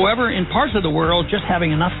 However, in parts of the world, just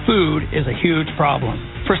having enough food is a huge problem.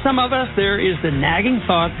 For some of us, there is the nagging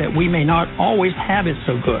thought that we may not always have it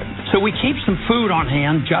so good. So we keep some food on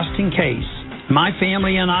hand just in case. My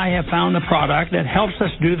family and I have found a product that helps us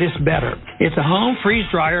do this better. It's a home freeze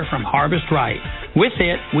dryer from Harvest Right. With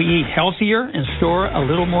it, we eat healthier and store a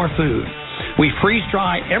little more food. We freeze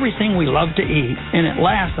dry everything we love to eat, and it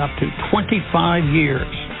lasts up to 25 years.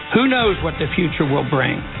 Who knows what the future will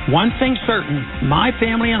bring? One thing's certain, my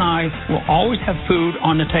family and I will always have food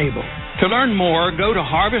on the table. To learn more, go to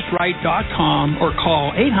harvestright.com or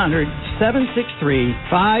call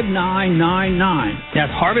 800-763-5999.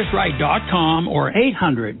 That's harvestright.com or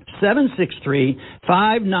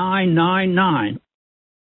 800-763-5999.